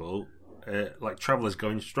still people like Traveller's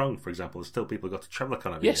going strong. For example, there's still people who got to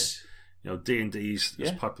TravellerCon every year. D&D's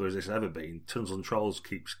as popular as it's ever been. Tunnels and Trolls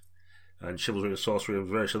keeps. And Chivalry and Sorcery and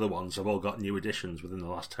various other ones have all got new editions within the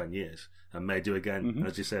last 10 years and may do again. And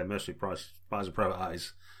as you say, Mercenary Spies of Private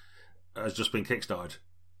Eyes has just been kickstarted.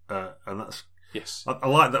 And that's... Yes. I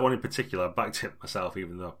like that one in particular. I backed it myself,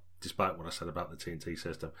 even though, despite what I said about the TNT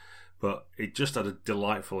system. But it just had a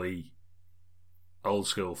delightfully old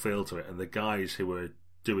school feel to it. And the guys who were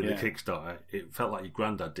doing the Kickstarter, it felt like your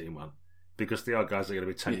granddad doing one. Because they are guys that are going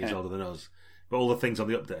to be 10 years older than us. But all the things on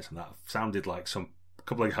the updates and that sounded like a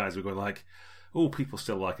couple of guys were going like, oh, people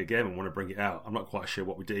still like a game and want to bring it out. I'm not quite sure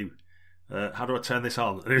what we do. How do I turn this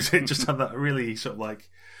on? And it just had that really sort of like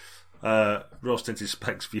rose-tinted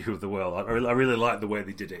specs view of the world. I really liked the way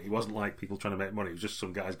they did it. It wasn't like people trying to make money. It was just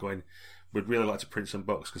some guys going, we'd really like to print some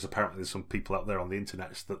books, because apparently there's some people out there on the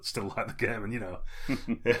internet that still like the game.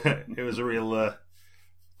 And it was a real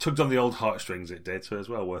tugged on the old heartstrings, it did, so it's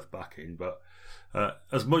well worth backing. But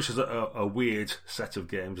as much as a weird set of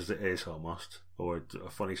games as it is almost, or a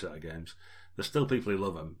funny set of games, there's still people who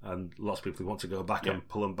love them, and lots of people who want to go back and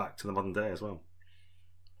pull them back to the modern day as well.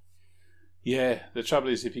 Yeah, the trouble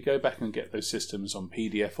is if you go back and get those systems on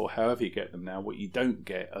PDF or however you get them now, what you don't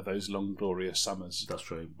get are those long, glorious summers. That's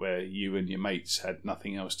true. Where you and your mates had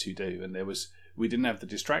nothing else to do, and we didn't have the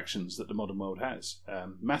distractions that the modern world has.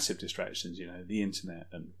 Massive distractions, the internet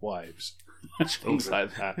and wives, things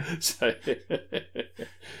like that.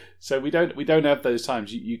 So we don't have those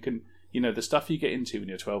times. You can, the stuff you get into when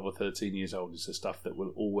you're 12 or 13 years old is the stuff that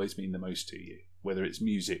will always mean the most to you, whether it's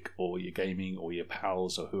music or your gaming or your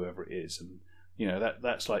pals or whoever it is. And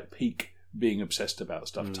that's like peak being obsessed about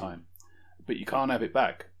stuff time. But you can't have it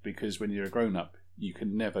back, because when you're a grown up, you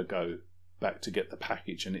can never go back to get the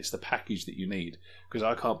package, and it's the package that you need. Because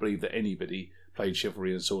I can't believe that anybody played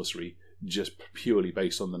Chivalry and Sorcery just purely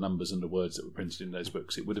based on the numbers and the words that were printed in those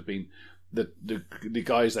books. It would have been the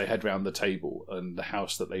guys they had round the table and the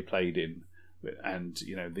house that they played in, and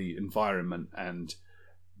the environment and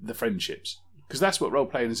the friendships, because that's what role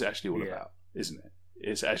playing is actually all about, isn't it?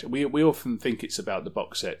 It's actually we often think it's about the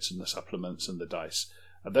box sets and the supplements and the dice,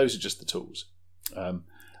 and those are just the tools.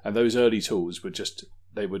 And those early tools were just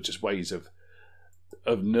ways of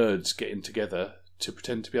nerds getting together to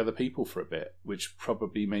pretend to be other people for a bit, which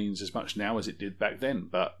probably means as much now as it did back then.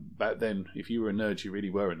 But back then, if you were a nerd, you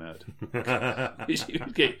really were a nerd.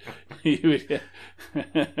 you would get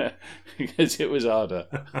because it was harder.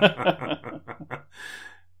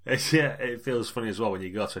 It feels funny as well when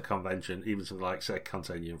you go to a convention, even something like, say,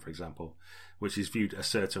 Contagion, for example, which is viewed a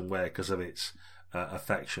certain way because of its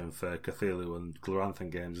affection for Cthulhu and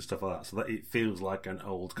Gloranthan games and stuff like that. So that it feels like an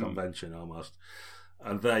old convention almost.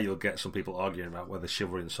 And there you'll get some people arguing about whether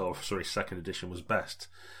Chivalry and Sorcery 2nd edition was best.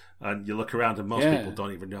 And you look around and most people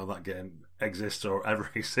don't even know that game exists or ever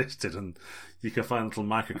existed. And you can find little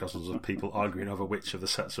microcosms of people arguing over which of the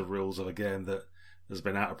sets of rules of a game that has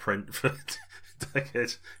been out of print for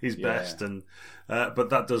decades is best. And but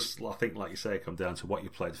that does, I think, like you say, come down to what you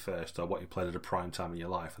played first or what you played at a prime time in your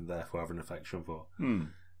life and therefore have an affection for.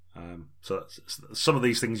 So some of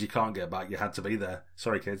these things you can't get back. You had to be there.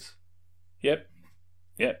 Sorry, kids.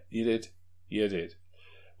 Yep, you did. You did.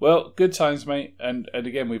 Well, good times, mate. And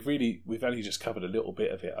again, we've only just covered a little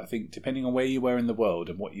bit of it. I think depending on where you were in the world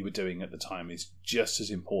and what you were doing at the time is just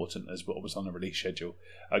as important as what was on the release schedule.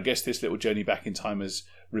 I guess this little journey back in time has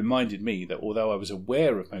reminded me that although I was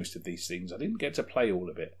aware of most of these things, I didn't get to play all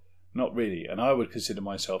of it. Not really. And I would consider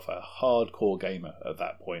myself a hardcore gamer at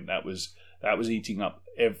that point. That was eating up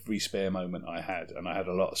every spare moment I had, and I had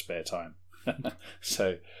a lot of spare time.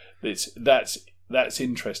 So that's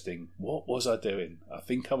interesting. What was I doing? I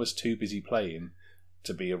think I was too busy playing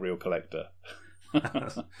to be a real collector.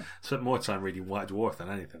 Spent more time reading White Dwarf than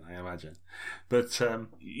anything, I imagine. But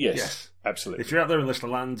yes, absolutely. If you're out there in listener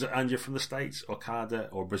land and you're from the States or Canada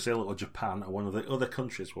or Brazil or Japan or one of the other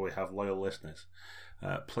countries where we have loyal listeners,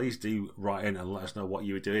 please do write in and let us know what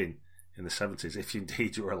you were doing in the 70s, if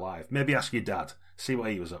indeed you were alive. Maybe ask your dad, see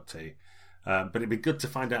what he was up to. But it'd be good to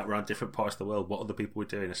find out around different parts of the world what other people were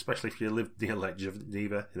doing, especially if you live near Lake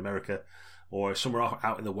Geneva in America or somewhere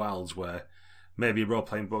out in the wilds where maybe a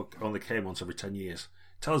role-playing book only came once every 10 years.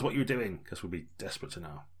 Tell us what you were doing, because we'd be desperate to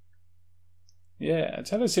know. Yeah, and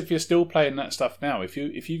tell us if you're still playing that stuff now. If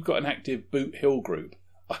you've got an active Boot Hill group,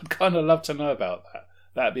 I'd kind of love to know about that.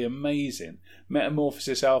 That'd be amazing.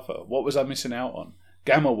 Metamorphosis Alpha, what was I missing out on?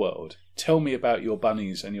 Gamma World, tell me about your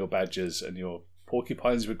bunnies and your badgers and your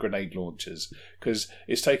porcupines with grenade launchers, because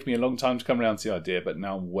it's taken me a long time to come around to the idea, but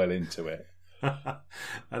now I'm well into it.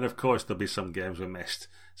 And of course there'll be some games we missed,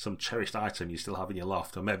 some cherished item you still have in your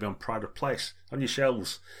loft, or maybe on pride of place on your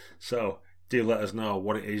shelves. So do let us know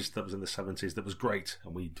what it is that was in the 70s that was great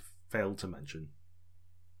and we failed to mention.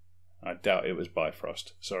 I doubt it was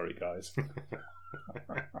Bifrost. Sorry, guys.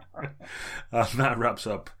 And that wraps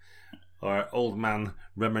up our old man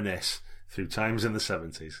reminisce through times in the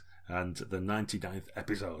 70s and the 99th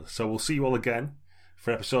episode. So we'll see you all again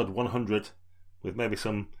for episode 100 with maybe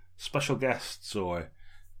some special guests or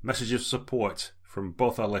messages of support from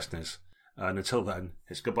both our listeners. And until then,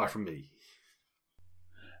 it's goodbye from me.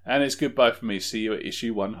 And it's goodbye from me. See you at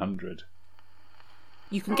issue 100.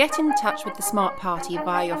 You can get in touch with the Smart Party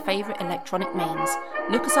via your favourite electronic means.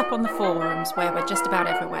 Look us up on the forums where we're just about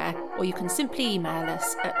everywhere, or you can simply email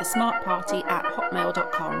us at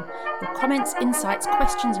thesmartparty@hotmail.com. Your comments, insights,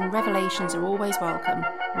 questions and revelations are always welcome.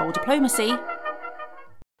 Roll diplomacy!